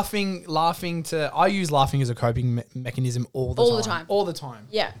 laughing to. I use laughing as a coping mechanism all the time.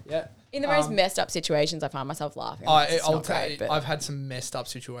 Yeah. Yeah. In the most messed up situations, I find myself laughing. I've had some messed up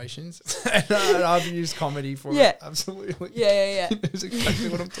situations, and I've used comedy for it. Absolutely. Yeah. That's exactly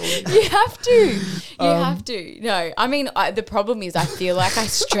what I'm talking about. You have to. You have to. No, I mean, the problem is I feel like I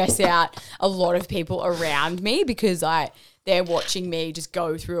stress out a lot of people around me because they're watching me just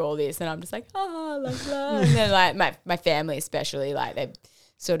go through all this, and I'm just like, and then like my family especially, like they're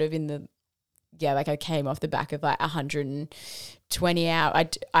sort of in the. Yeah, like I came off the back of like 120 hours.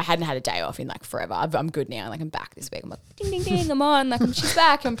 I hadn't had a day off in like forever. I'm good now. Like, I'm back this week. I'm like, ding, ding, ding, I'm on. Like, she's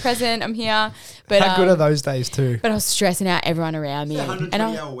back. I'm present. I'm here. But how good are those days too? But I was stressing out everyone around me.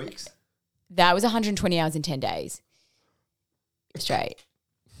 120-hour weeks? That was 120 hours in 10 days. Straight.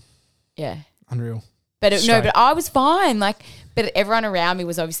 Yeah. Unreal. But but I was fine. Like, but everyone around me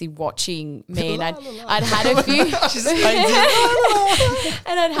was obviously watching me, and I'd had a few, and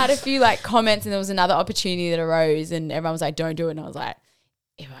I'd had a few like comments, and there was another opportunity that arose, and everyone was like, "Don't do it," and I was like,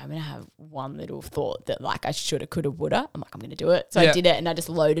 if I'm going to have one little thought that like I shoulda, coulda, woulda, I'm like, I'm going to do it. So I did it and I just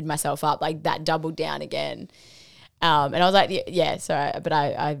loaded myself up like that, doubled down again. And I was like,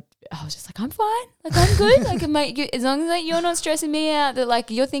 I was just like, I'm fine. Like, I'm good. Like, as long as like you're not stressing me out, that like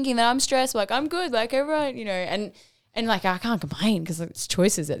you're thinking that I'm stressed, like I'm good. Like everyone, and like I can't complain because it's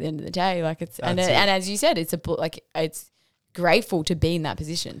choices at the end of the day. Like and as you said, it's grateful to be in that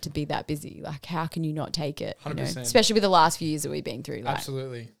position, to be that busy. Like, how can you not take it? 100%. Especially with the last few years that we've been through. Like.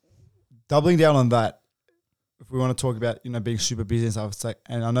 Absolutely. Doubling down on that, if we want to talk about, being super busy and stuff, it's like,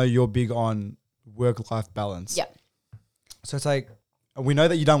 and I know you're big on work-life balance. Yeah. So it's like, we know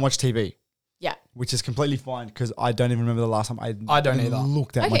that you don't watch TV. Yeah. Which is completely fine because I don't even remember the last time I don't either.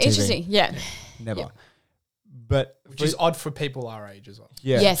 looked at my TV. Okay, interesting. Yeah. Never. Yeah. But which is odd for people our age as well.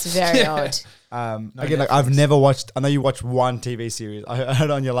 Yeah. Yes, very odd. Again, like I've never watched. I know you watched one TV series. I heard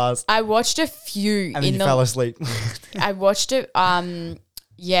on your last. I watched a few. And then you fell asleep. I watched it.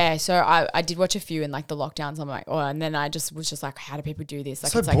 Yeah. So I did watch a few in like the lockdowns. I'm like, oh, and then I just was just like, how do people do this?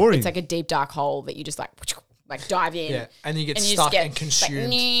 Like, So it's boring. like it's like a deep dark hole that you just like dive in. Yeah, and you get and you stuck just and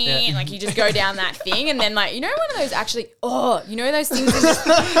consumed. Like you just go down that thing, and then like one of those actually. Oh, you know those things. Do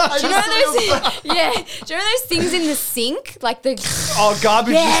you know those? Yeah. Do you know those things in the sink, like the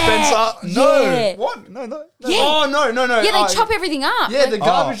garbage dispenser? No. Yeah. What? No. Yeah. Oh no. Yeah, they chop everything up. Yeah, the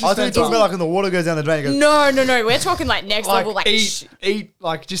garbage I was dispenser. talking about like when the water goes down the drain. It goes, No. We're talking like next level. Like eat,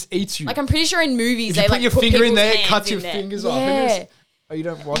 like just eats you. Like I'm pretty sure in movies if they you put like your put finger in there, it people's cuts hands your in there. fingers off. Yeah. Oh, you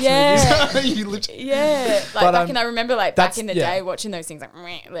don't watch Yeah. movies? You literally. Yeah, like back in I remember like back in the yeah. day watching those things like You're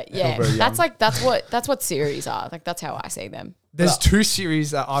very young. that's what series are like. That's how I see them. There's two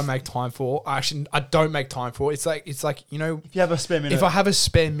series that I make time for. Actually, I don't make time for. It's like if you have a spare minute. if I have a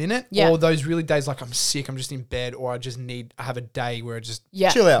spare minute, Yeah. or those really days like I'm sick, I'm just in bed, or I have a day where I just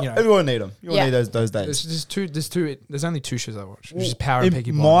chill out. You know. Everyone need them. You all Yeah. need those days. There's only two shows I watch, which is Power and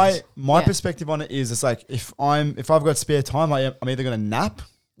Peaky My Blinders. perspective on it is, it's like if I've got spare time, I'm either going to nap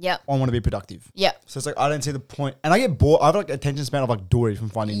Yep. or I want to be productive. Yep. So it's like I don't see the point, and I get bored. I have like attention span of like Dory from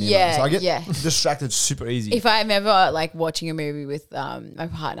Finding Nemo. Yeah, So I get yeah. distracted super easy. If I'm ever like watching a movie with my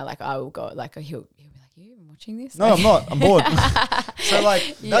partner, like I will go like he'll be like, "You even watching this?" No, Like- I'm not. I'm bored. So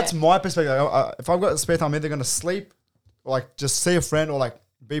like Yeah. that's my perspective. If I've got spare time, I'm either going to sleep, or like just see a friend, or like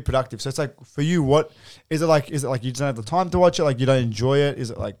be productive. So it's like for you, what is it like? Is it like you don't have the time to watch it? Like you don't enjoy it?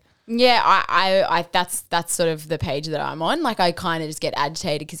 Is it like? Yeah, I that's sort of the page that I'm on. Like I kind of just get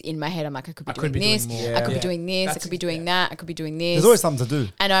agitated because in my head I'm like, I could be doing this, more. I could be Yeah. doing this, I That's could be doing that, I could be doing this. There's always something to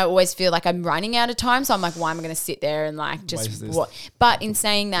do. And I always feel like I'm running out of time. So I'm like, why am I going to sit there and like just Waste this. what? But in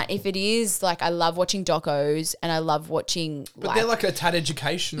saying that, if it is like, I love watching docos and I love watching But they're like a tad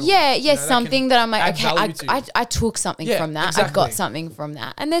educational. yeah, you know, something that I'm like, add okay, value to. I took something Yeah, from that. I exactly. got something from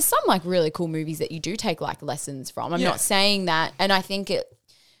that. And there's some like really cool movies that you do take like lessons from. I'm Yeah. not saying that. And I think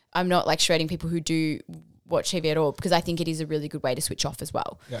I'm not like shredding people who do watch TV at all, because I think it is a really good way to switch off as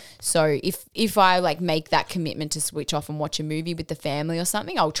well. Yeah. So if I like make that commitment to switch off and watch a movie with the family or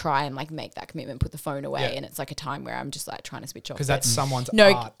something, I'll try and like make that commitment, put the phone away, Yeah. and it's like a time where I'm just like trying to switch off. because But that's someone's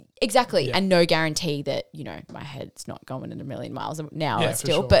no, art. exactly, Yeah. and no guarantee that my head's not going at a million miles an hour Yeah, for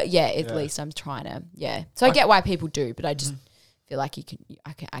still. sure. But yeah, at least I'm trying to. Yeah, so I get why people do, but I just feel like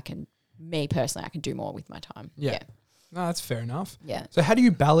I can. Me personally, I can do more with my time. Yeah. No, that's fair enough. Yeah. So how do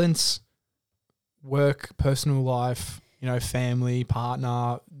you balance work, personal life, family,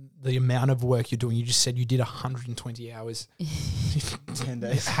 partner, the amount of work you're doing? You just said you did 120 hours. 10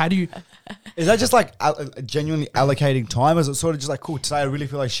 days. How do you... Is that just like genuinely allocating time? Is it sort of just like, cool, today I really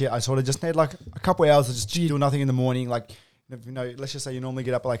feel like shit. I sort of just need like a couple of hours to just do nothing in the morning. Like, let's just say you normally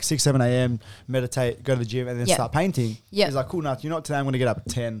get up at like 6, 7 a.m., meditate, go to the gym, and then Yeah. start painting. Yeah. It's like, cool, I'm today I'm going to get up at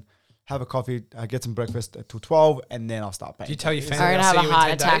 10, have a coffee, get some breakfast till 12, and then I'll start Do painting. you tell your I'm family gonna I'll have see a you in heart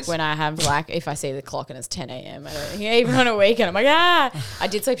 10 attack days? when I have like if I see the clock and it's 10 a.m. Even on a weekend, I'm like I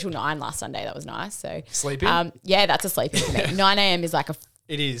did sleep till 9 last Sunday. That was nice. So Sleeping? yeah, that's a sleep in for me. 9 a.m. is like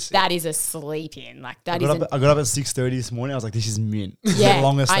It is. that is a sleep in. Like I that got, is. up, I got up at 6:30 this morning. I was like, this is mint. It's Yeah, the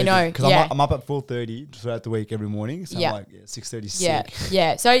longest I know, Because yeah. I'm up at 4:30 throughout the week every morning. So Yeah. I'm like, 6:30 sick.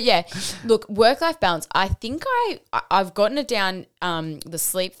 Yeah. So yeah, look, work-life balance. I think I've gotten it down, the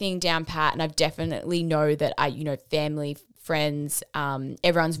sleep thing down pat, and I've definitely know that family, friends,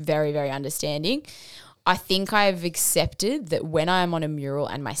 everyone's very, very understanding. I think I've accepted that when I'm on a mural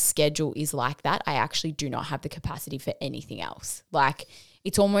and my schedule is like that, I actually do not have the capacity for anything else. Like,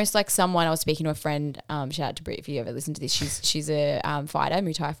 it's almost like I was speaking to a friend, shout out to Brit if you ever listen to this. She's a fighter,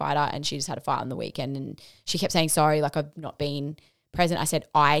 Muay Thai fighter, and she just had a fight on the weekend, and she kept saying, sorry, like I've not been present. I said,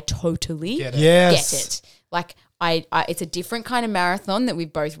 I totally Get it. Yes. get it. Like, it's a different kind of marathon that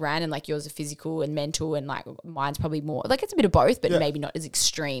we've both ran, and like yours are physical and mental, and like mine's probably more like it's a bit of both, but maybe not as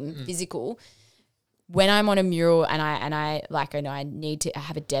extreme physical. When I'm on a mural and I like, I know I need to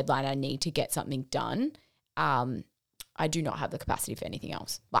have a deadline, I need to get something done. I do not have the capacity for anything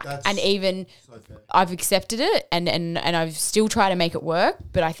else. Like, and even so I've accepted it and I've still tried to make it work,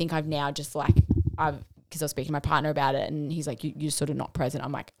 but I think I've now just like, because I was speaking to my partner about it and he's like, you're sort of not present.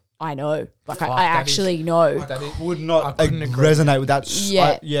 I'm like, I know. Like, I actually know. That would not resonate with that.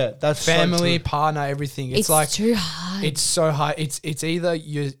 Yeah. That's family, so partner, everything. It's like too hard. It's so hard. It's either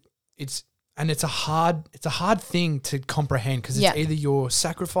it's a hard thing to comprehend because it's either you're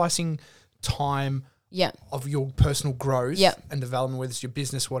sacrificing time of your personal growth and development, whether it's your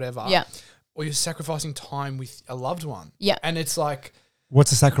business, whatever, or you're sacrificing time with a loved one. Yeah. And it's like, what's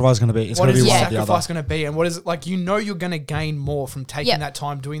the sacrifice going to be? It's what going to is be the one or the other. sacrifice going to be? And what is it like? You're going to gain more from taking that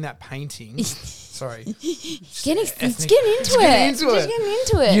time doing that painting. Sorry, get into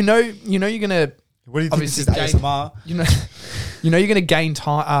it. You know you're going to. What do you think this is ASMR? You know you're going to gain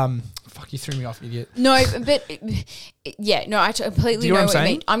time. Fuck, you threw me off, idiot. No, but I completely know what you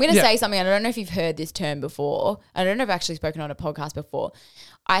mean. I'm going to say something. I don't know if you've heard this term before. I don't know if I've actually spoken on a podcast before.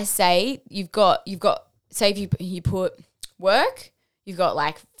 I say you've got. Say if you put work. You've got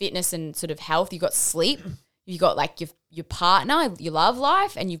like fitness and sort of health. You've got sleep. You've got like your partner, your love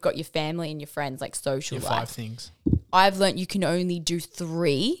life, and you've got your family and your friends, like social life. 5 things. I've learned you can only do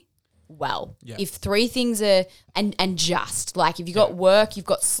 3 well. Yeah. If 3 things are and just like if you've got work, you've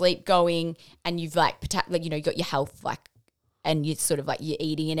got sleep going, and you've like you got your health like, and you sort of like you're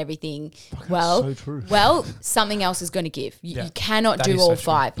eating and everything. So true. Well, something else is going to give. You cannot do all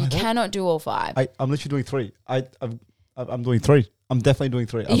 5. You cannot do all 5. I'm literally doing 3. I'm doing 3. I'm definitely doing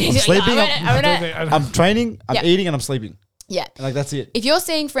 3. I'm sleeping. I'm training. I'm eating, and I'm sleeping. Yeah, and like that's it. If you're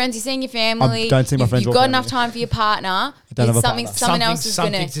seeing friends, you're seeing your family. Don't see my friends. You've got enough time for your partner. Something else is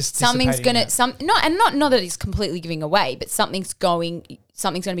gonna. Not that it's completely giving away, but something's gonna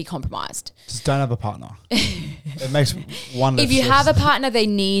be compromised. Just don't have a partner. It makes one. If you have a partner, they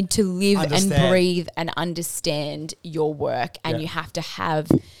need to live and breathe and understand your work, and you have to have.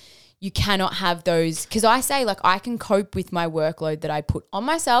 You cannot have those, because I say like I can cope with my workload that I put on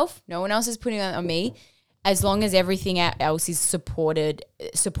myself. No one else is putting it on me, as long as everything else is supportive,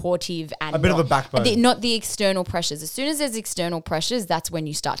 and a bit of a backbone. Not the external pressures. As soon as there's external pressures, that's when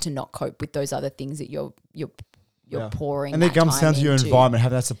you start to not cope with those other things that you're pouring. And it comes down to your environment,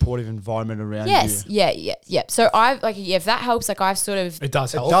 having that supportive environment around you. Yeah. So I've like, if that helps, like I've sort of. It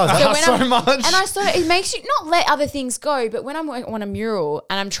does help. It does so much. And I sort of, it makes you not let other things go, but when I'm working on a mural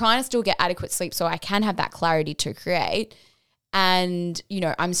and I'm trying to still get adequate sleep so I can have that clarity to create, and,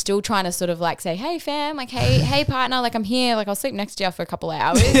 I'm still trying to sort of like say, hey fam, like, hey partner, like I'm here, like I'll sleep next to you for a couple of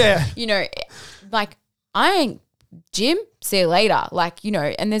hours. Like I ain't gym, see you later. Like,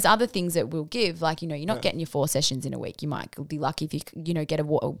 and there's other things that we'll give. Like, you're not getting your 4 sessions in a week. You might be lucky if you, get a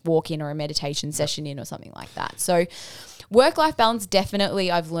walk in or a meditation session in or something like that. So work-life balance,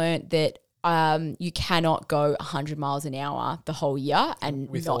 definitely I've learned that you cannot go 100 miles an hour the whole year and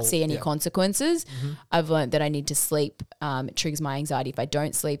see any consequences. Mm-hmm. I've learned that I need to sleep. It triggers my anxiety. If I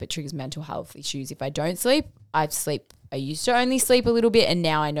don't sleep, it triggers mental health issues. If I don't sleep, I used to only sleep a little bit, and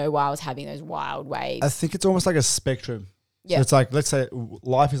now I know why I was having those wild waves. I think it's almost like a spectrum. Yeah. So it's like, let's say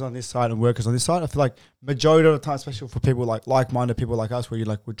life is on this side and work is on this side. I feel like majority of the time, especially for people like-minded people like us, where you're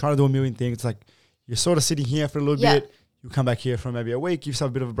like, we're trying to do a million things. It's like you're sort of sitting here for a little bit. You come back here for maybe a week, give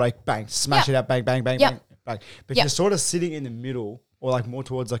yourself a bit of a break, bang, smash it out, bang, bang, bang, bang. But you're sort of sitting in the middle, or like more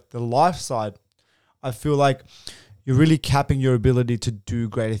towards like the life side. I feel like you're really capping your ability to do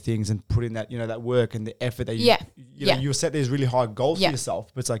greater things and put in that, that work and the effort that you set these really high goals for yourself,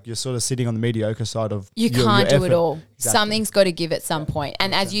 but it's like you're sort of sitting on the mediocre side of you can't do it all. Exactly. Something's got to give at some point.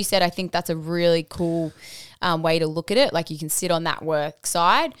 And as you said, I think that's a really cool way to look at it. Like you can sit on that work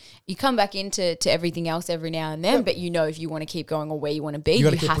side, you come back into everything else every now and then, but if you want to keep going or where you want to be, you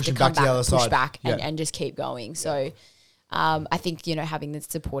have to come back, push back and just keep going. So I think, having the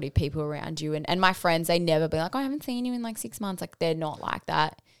supportive people around you and my friends, they never be like, I haven't seen you in like 6 months. Like they're not like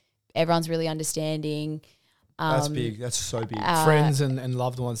that. Everyone's really understanding. That's big. That's so big. Friends and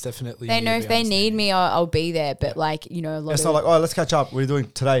loved ones definitely. They know if they need me, I'll be there. But like, a lot it's not like, let's catch up. What are you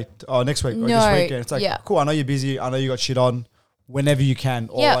doing today? Next week or this weekend. It's like, cool. I know you're busy. I know you got shit on whenever you can.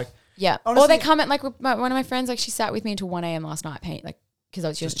 Or like, honestly, or they come at like one of my friends, like she sat with me until 1 a.m. last night painting, like, because I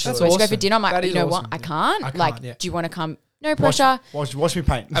was just supposed to go for dinner. I'm like, what? I can't. Like, do you want to come? No pressure. Watch me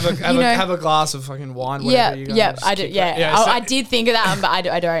paint. Have a glass of fucking wine. You guys I do. I did think of that, but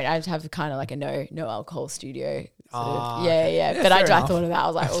I don't. I have kind of like a no alcohol studio. Yeah. But fair I enough. thought of that. I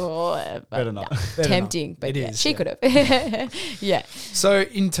was like, oh, Better not. Better tempting. But It yeah, is, she yeah. could have. Yeah. So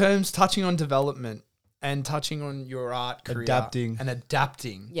in terms, touching on development and touching on your art career. Adapting.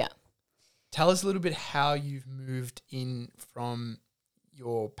 Yeah. Tell us a little bit how you've moved in from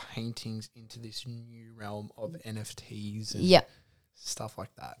your paintings into this new realm of NFTs and Yeah. stuff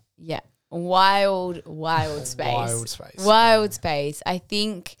like that. Yeah. Wild space. Wild space. Wild space. I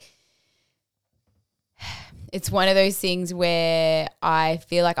think it's one of those things where I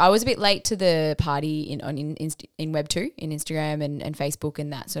feel like I was a bit late to the party in Web 2, in Instagram and Facebook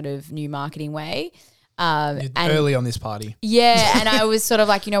and that sort of new marketing way. You're early on this party. Yeah, and I was sort of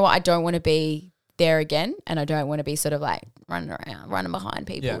like, you know what, I don't want to be there again, and I don't want to be sort of like running behind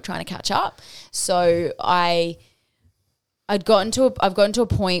people trying to catch up. So I've gotten to a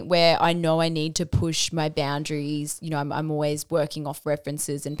point where I know I need to push my boundaries. You know, I'm always working off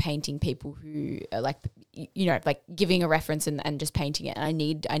references and painting people who are like, you know, like giving a reference and just painting it. And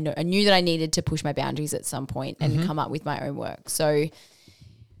I knew that I needed to push my boundaries at some point and come up with my own work. So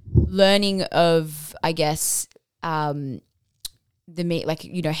learning of, I guess, how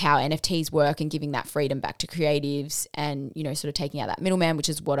NFTs work and giving that freedom back to creatives and, you know, sort of taking out that middleman, which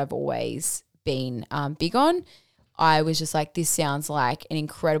is what I've always been big on. I was just like, this sounds like an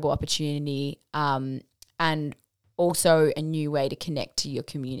incredible opportunity and also a new way to connect to your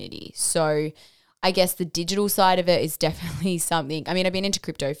community. So I guess the digital side of it is definitely something. I mean, I've been into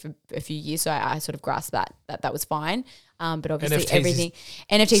crypto for a few years, so I sort of grasped that was fine. But obviously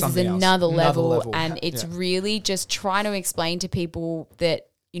NFTs is another level. And it's really just trying to explain to people that,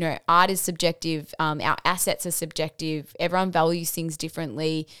 you know, art is subjective. Our assets are subjective. Everyone values things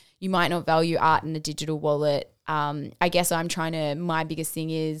differently. You might not value art in a digital wallet. I guess my biggest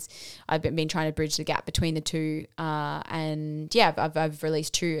thing is I've been trying to bridge the gap between the two. And yeah, I've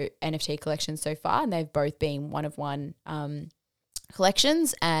released 2 NFT collections so far, and they've both been one-of-one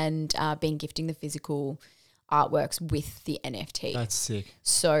collections and been gifting the physical artworks with the NFT. That's sick.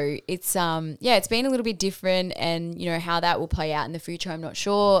 So it's it's been a little bit different, and you know how that will play out in the future, I'm not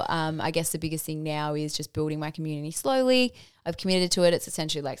sure. I guess the biggest thing now is just building my community slowly. I've committed to it. It's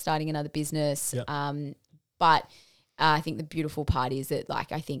essentially like starting another business. Yep. But I think the beautiful part is that,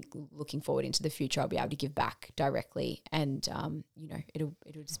 like, I think looking forward into the future, I'll be able to give back directly, and you know, it'll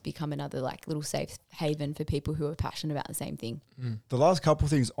just become another like little safe haven for people who are passionate about the same thing. The last couple of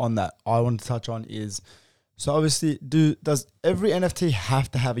things on that I want to touch on is, so obviously, does every NFT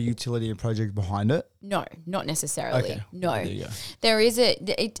have to have a utility and project behind it? No, not necessarily. Okay. No, There you go. there is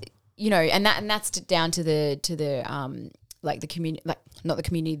you know, and that's down to the like the community, like not the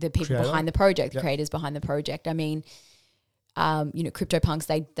community, the people behind the project, the creators behind the project. I mean, you know, CryptoPunks,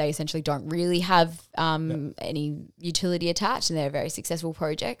 they essentially don't really have any utility attached, and they're a very successful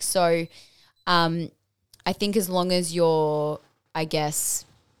project. So I think as long as you're, I guess,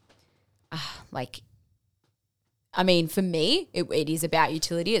 I mean, for me, it is about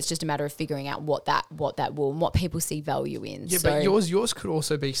utility. It's just a matter of figuring out what that will and what people see value in. Yeah, but yours could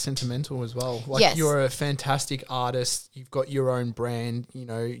also be sentimental as well. Like, yes. You're a fantastic artist. You've got your own brand. You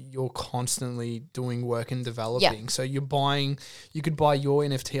know, you're constantly doing work and developing. So you could buy your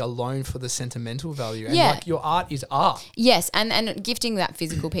NFT alone for the sentimental value. And like, your art is art. Yes, and gifting that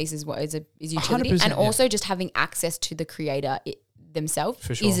physical piece is utility, and also just having access to the creator themselves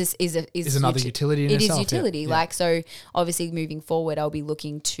is another utility in it itself. Is utility. Yeah. Like, so obviously moving forward, I'll be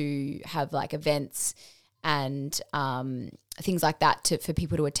looking to have like events and things like that for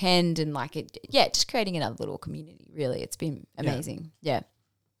people to attend, and like just creating another little community. Really, it's been amazing. Yeah.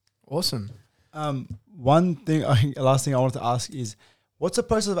 Awesome. One thing, last thing I wanted to ask is, what's the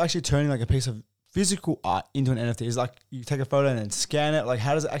process of actually turning like a piece of physical art into an NFT? Is like you take a photo and then scan it? Like,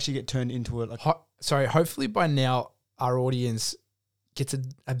 how does it actually get turned into it? Like, hopefully by now our audience gets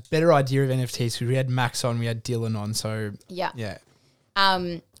a better idea of NFTs, because we had Max on, we had Dylan on. So yeah.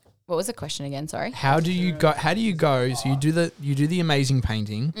 What was the question again? Sorry. How do you go? So you do the amazing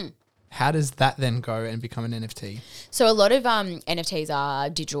painting. How does that then go and become an NFT? So a lot of NFTs are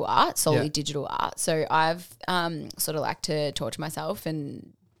digital art, solely digital art. So I've sort of like to torture myself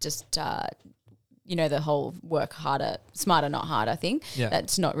and just you know, the whole work harder, smarter, not harder thing. Yeah.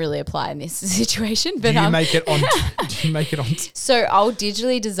 That's not really apply in this situation. But do you make it on? So I'll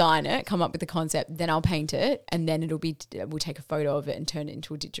digitally design it, come up with the concept, then I'll paint it, and then we'll take a photo of it and turn it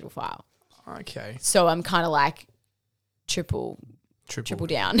into a digital file. Okay. So I'm kind of like triple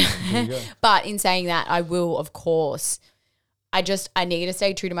down. But in saying that, I will, of course, I need to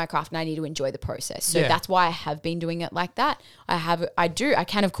stay true to my craft, and I need to enjoy the process. So that's why I have been doing it like that. I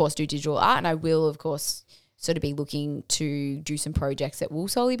can of course do digital art, and I will of course sort of be looking to do some projects that will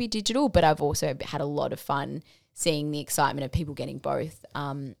solely be digital, but I've also had a lot of fun seeing the excitement of people getting both.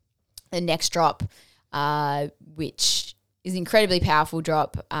 The next drop, which is an incredibly powerful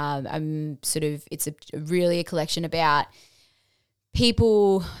drop. It's really a collection about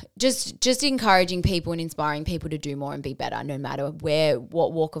people, just encouraging people and inspiring people to do more and be better, no matter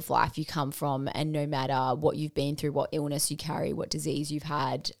what walk of life you come from, and no matter what you've been through, what illness you carry, what disease you've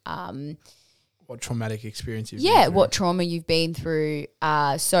had, what traumatic experience you've been through. what trauma you've been through.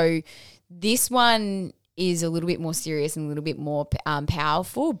 So this one is a little bit more serious and a little bit more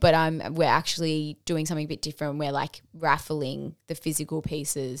powerful, but we're actually doing something a bit different. We're like raffling the physical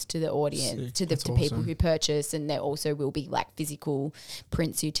pieces to the audience, to people who purchase, and there also will be like physical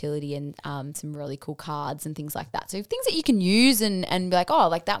prints, utility, and some really cool cards and things like that. So things that you can use and be like, oh,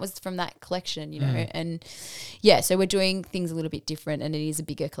 like that was from that collection, you know. And so we're doing things a little bit different, and it is a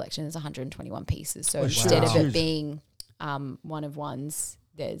bigger collection. There's 121 pieces. So instead of it being one of ones,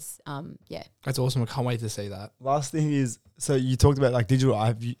 there's that's awesome. I can't wait to see that. Last thing is, so you talked about like digital.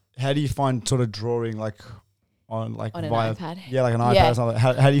 How do you find sort of drawing like on an iPad? Yeah, like an iPad or something.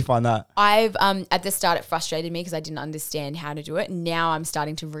 How do you find that? I've at the start it frustrated me because I didn't understand how to do it. Now I'm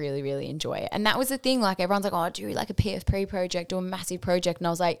starting to really, really enjoy it. And that was the thing. Like everyone's like, oh, do like a PFP project or a massive project, and I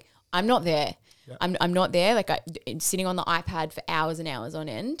was like, I'm not there. Yeah. I'm not there. Like sitting on the iPad for hours and hours on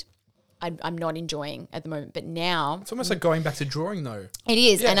end. I'm not enjoying at the moment, but now it's almost like going back to drawing, though. It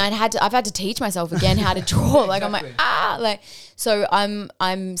is, and I've had to teach myself again how to draw. Like exactly. I'm like so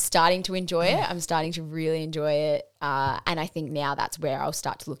I'm starting to enjoy it. I'm starting to really enjoy it, and I think now that's where I'll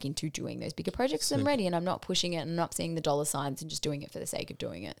start to look into doing those bigger projects. Sick. I'm ready, and I'm not pushing it, and I'm not seeing the dollar signs, and just doing it for the sake of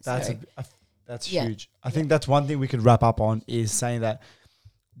doing it. That's huge. I think that's one thing we could wrap up on is saying that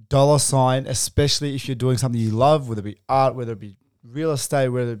dollar sign, especially if you're doing something you love, whether it be art, whether it be real estate,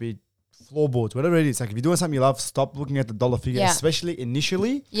 whether it be floorboards, whatever it is. Like if you're doing something you love, stop looking at the dollar figure, especially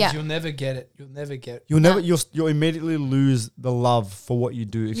initially. Yeah. You'll never get it. You'll immediately lose the love for what you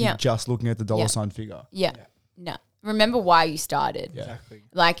do if you're just looking at the dollar sign figure. Yeah. No. Remember why you started. Yeah. Exactly.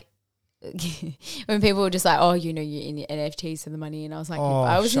 Like when people were just like, oh, you know, you're in NFTs for the money. And I was like, if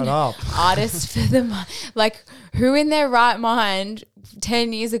I was an artist for the money, like who in their right mind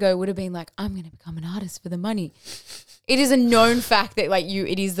 10 years ago would have been like, I'm going to become an artist for the money. It is a known fact that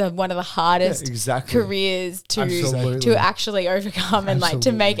it is one of the hardest careers to actually overcome and like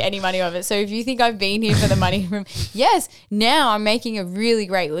to make any money of it. So if you think I've been here for the money, yes, now I'm making a really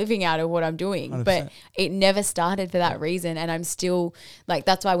great living out of what I'm doing, 100%. But it never started for that reason. And I'm still like,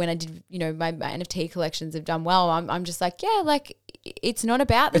 that's why when I did, you know, my NFT collections have done well. I'm just like, like it's not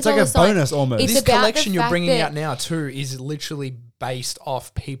about the it's like a bonus almost. This collection you're bringing out now too is literally based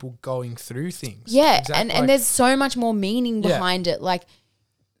off people going through things. Yeah, exactly. And there's so much more meaning behind it. Like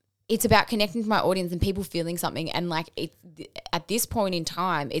it's about connecting to my audience and people feeling something. And like at this point in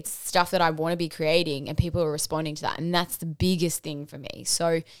time, it's stuff that I want to be creating and people are responding to that. And that's the biggest thing for me.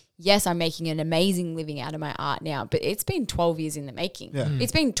 So yes, I'm making an amazing living out of my art now, but it's been 12 years in the making. Yeah.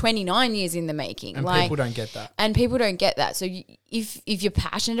 It's been 29 years in the making. And people don't get that. And people don't get that. So if you're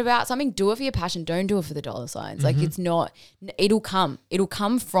passionate about something, do it for your passion. Don't do it for the dollar signs. Mm-hmm. Like it's not, it'll come. It'll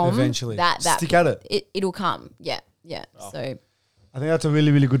come from eventually. That Stick at it. It'll come. Yeah. Yeah. Oh. So I think that's a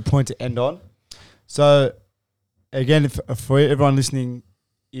really, really good point to end on. So again, for everyone listening,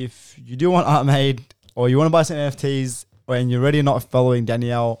 if you do want art made or you want to buy some NFTs, and you're already not following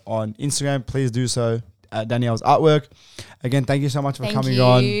Danielle on Instagram, please do so at Danielle's Artwork. Again, thank you so much for coming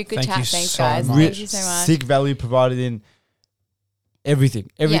on. Good chat. Thanks, guys. Thank you so much. Sick value provided in everything.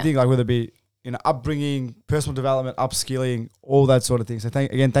 Like whether it be upbringing, personal development, upskilling, all that sort of thing. So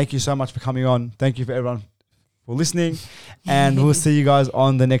thank you so much for coming on. Thank you for everyone for listening, and we'll see you guys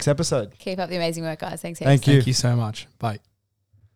on the next episode. Keep up the amazing work, guys. Thanks. Thank you. Thank you so much. Bye.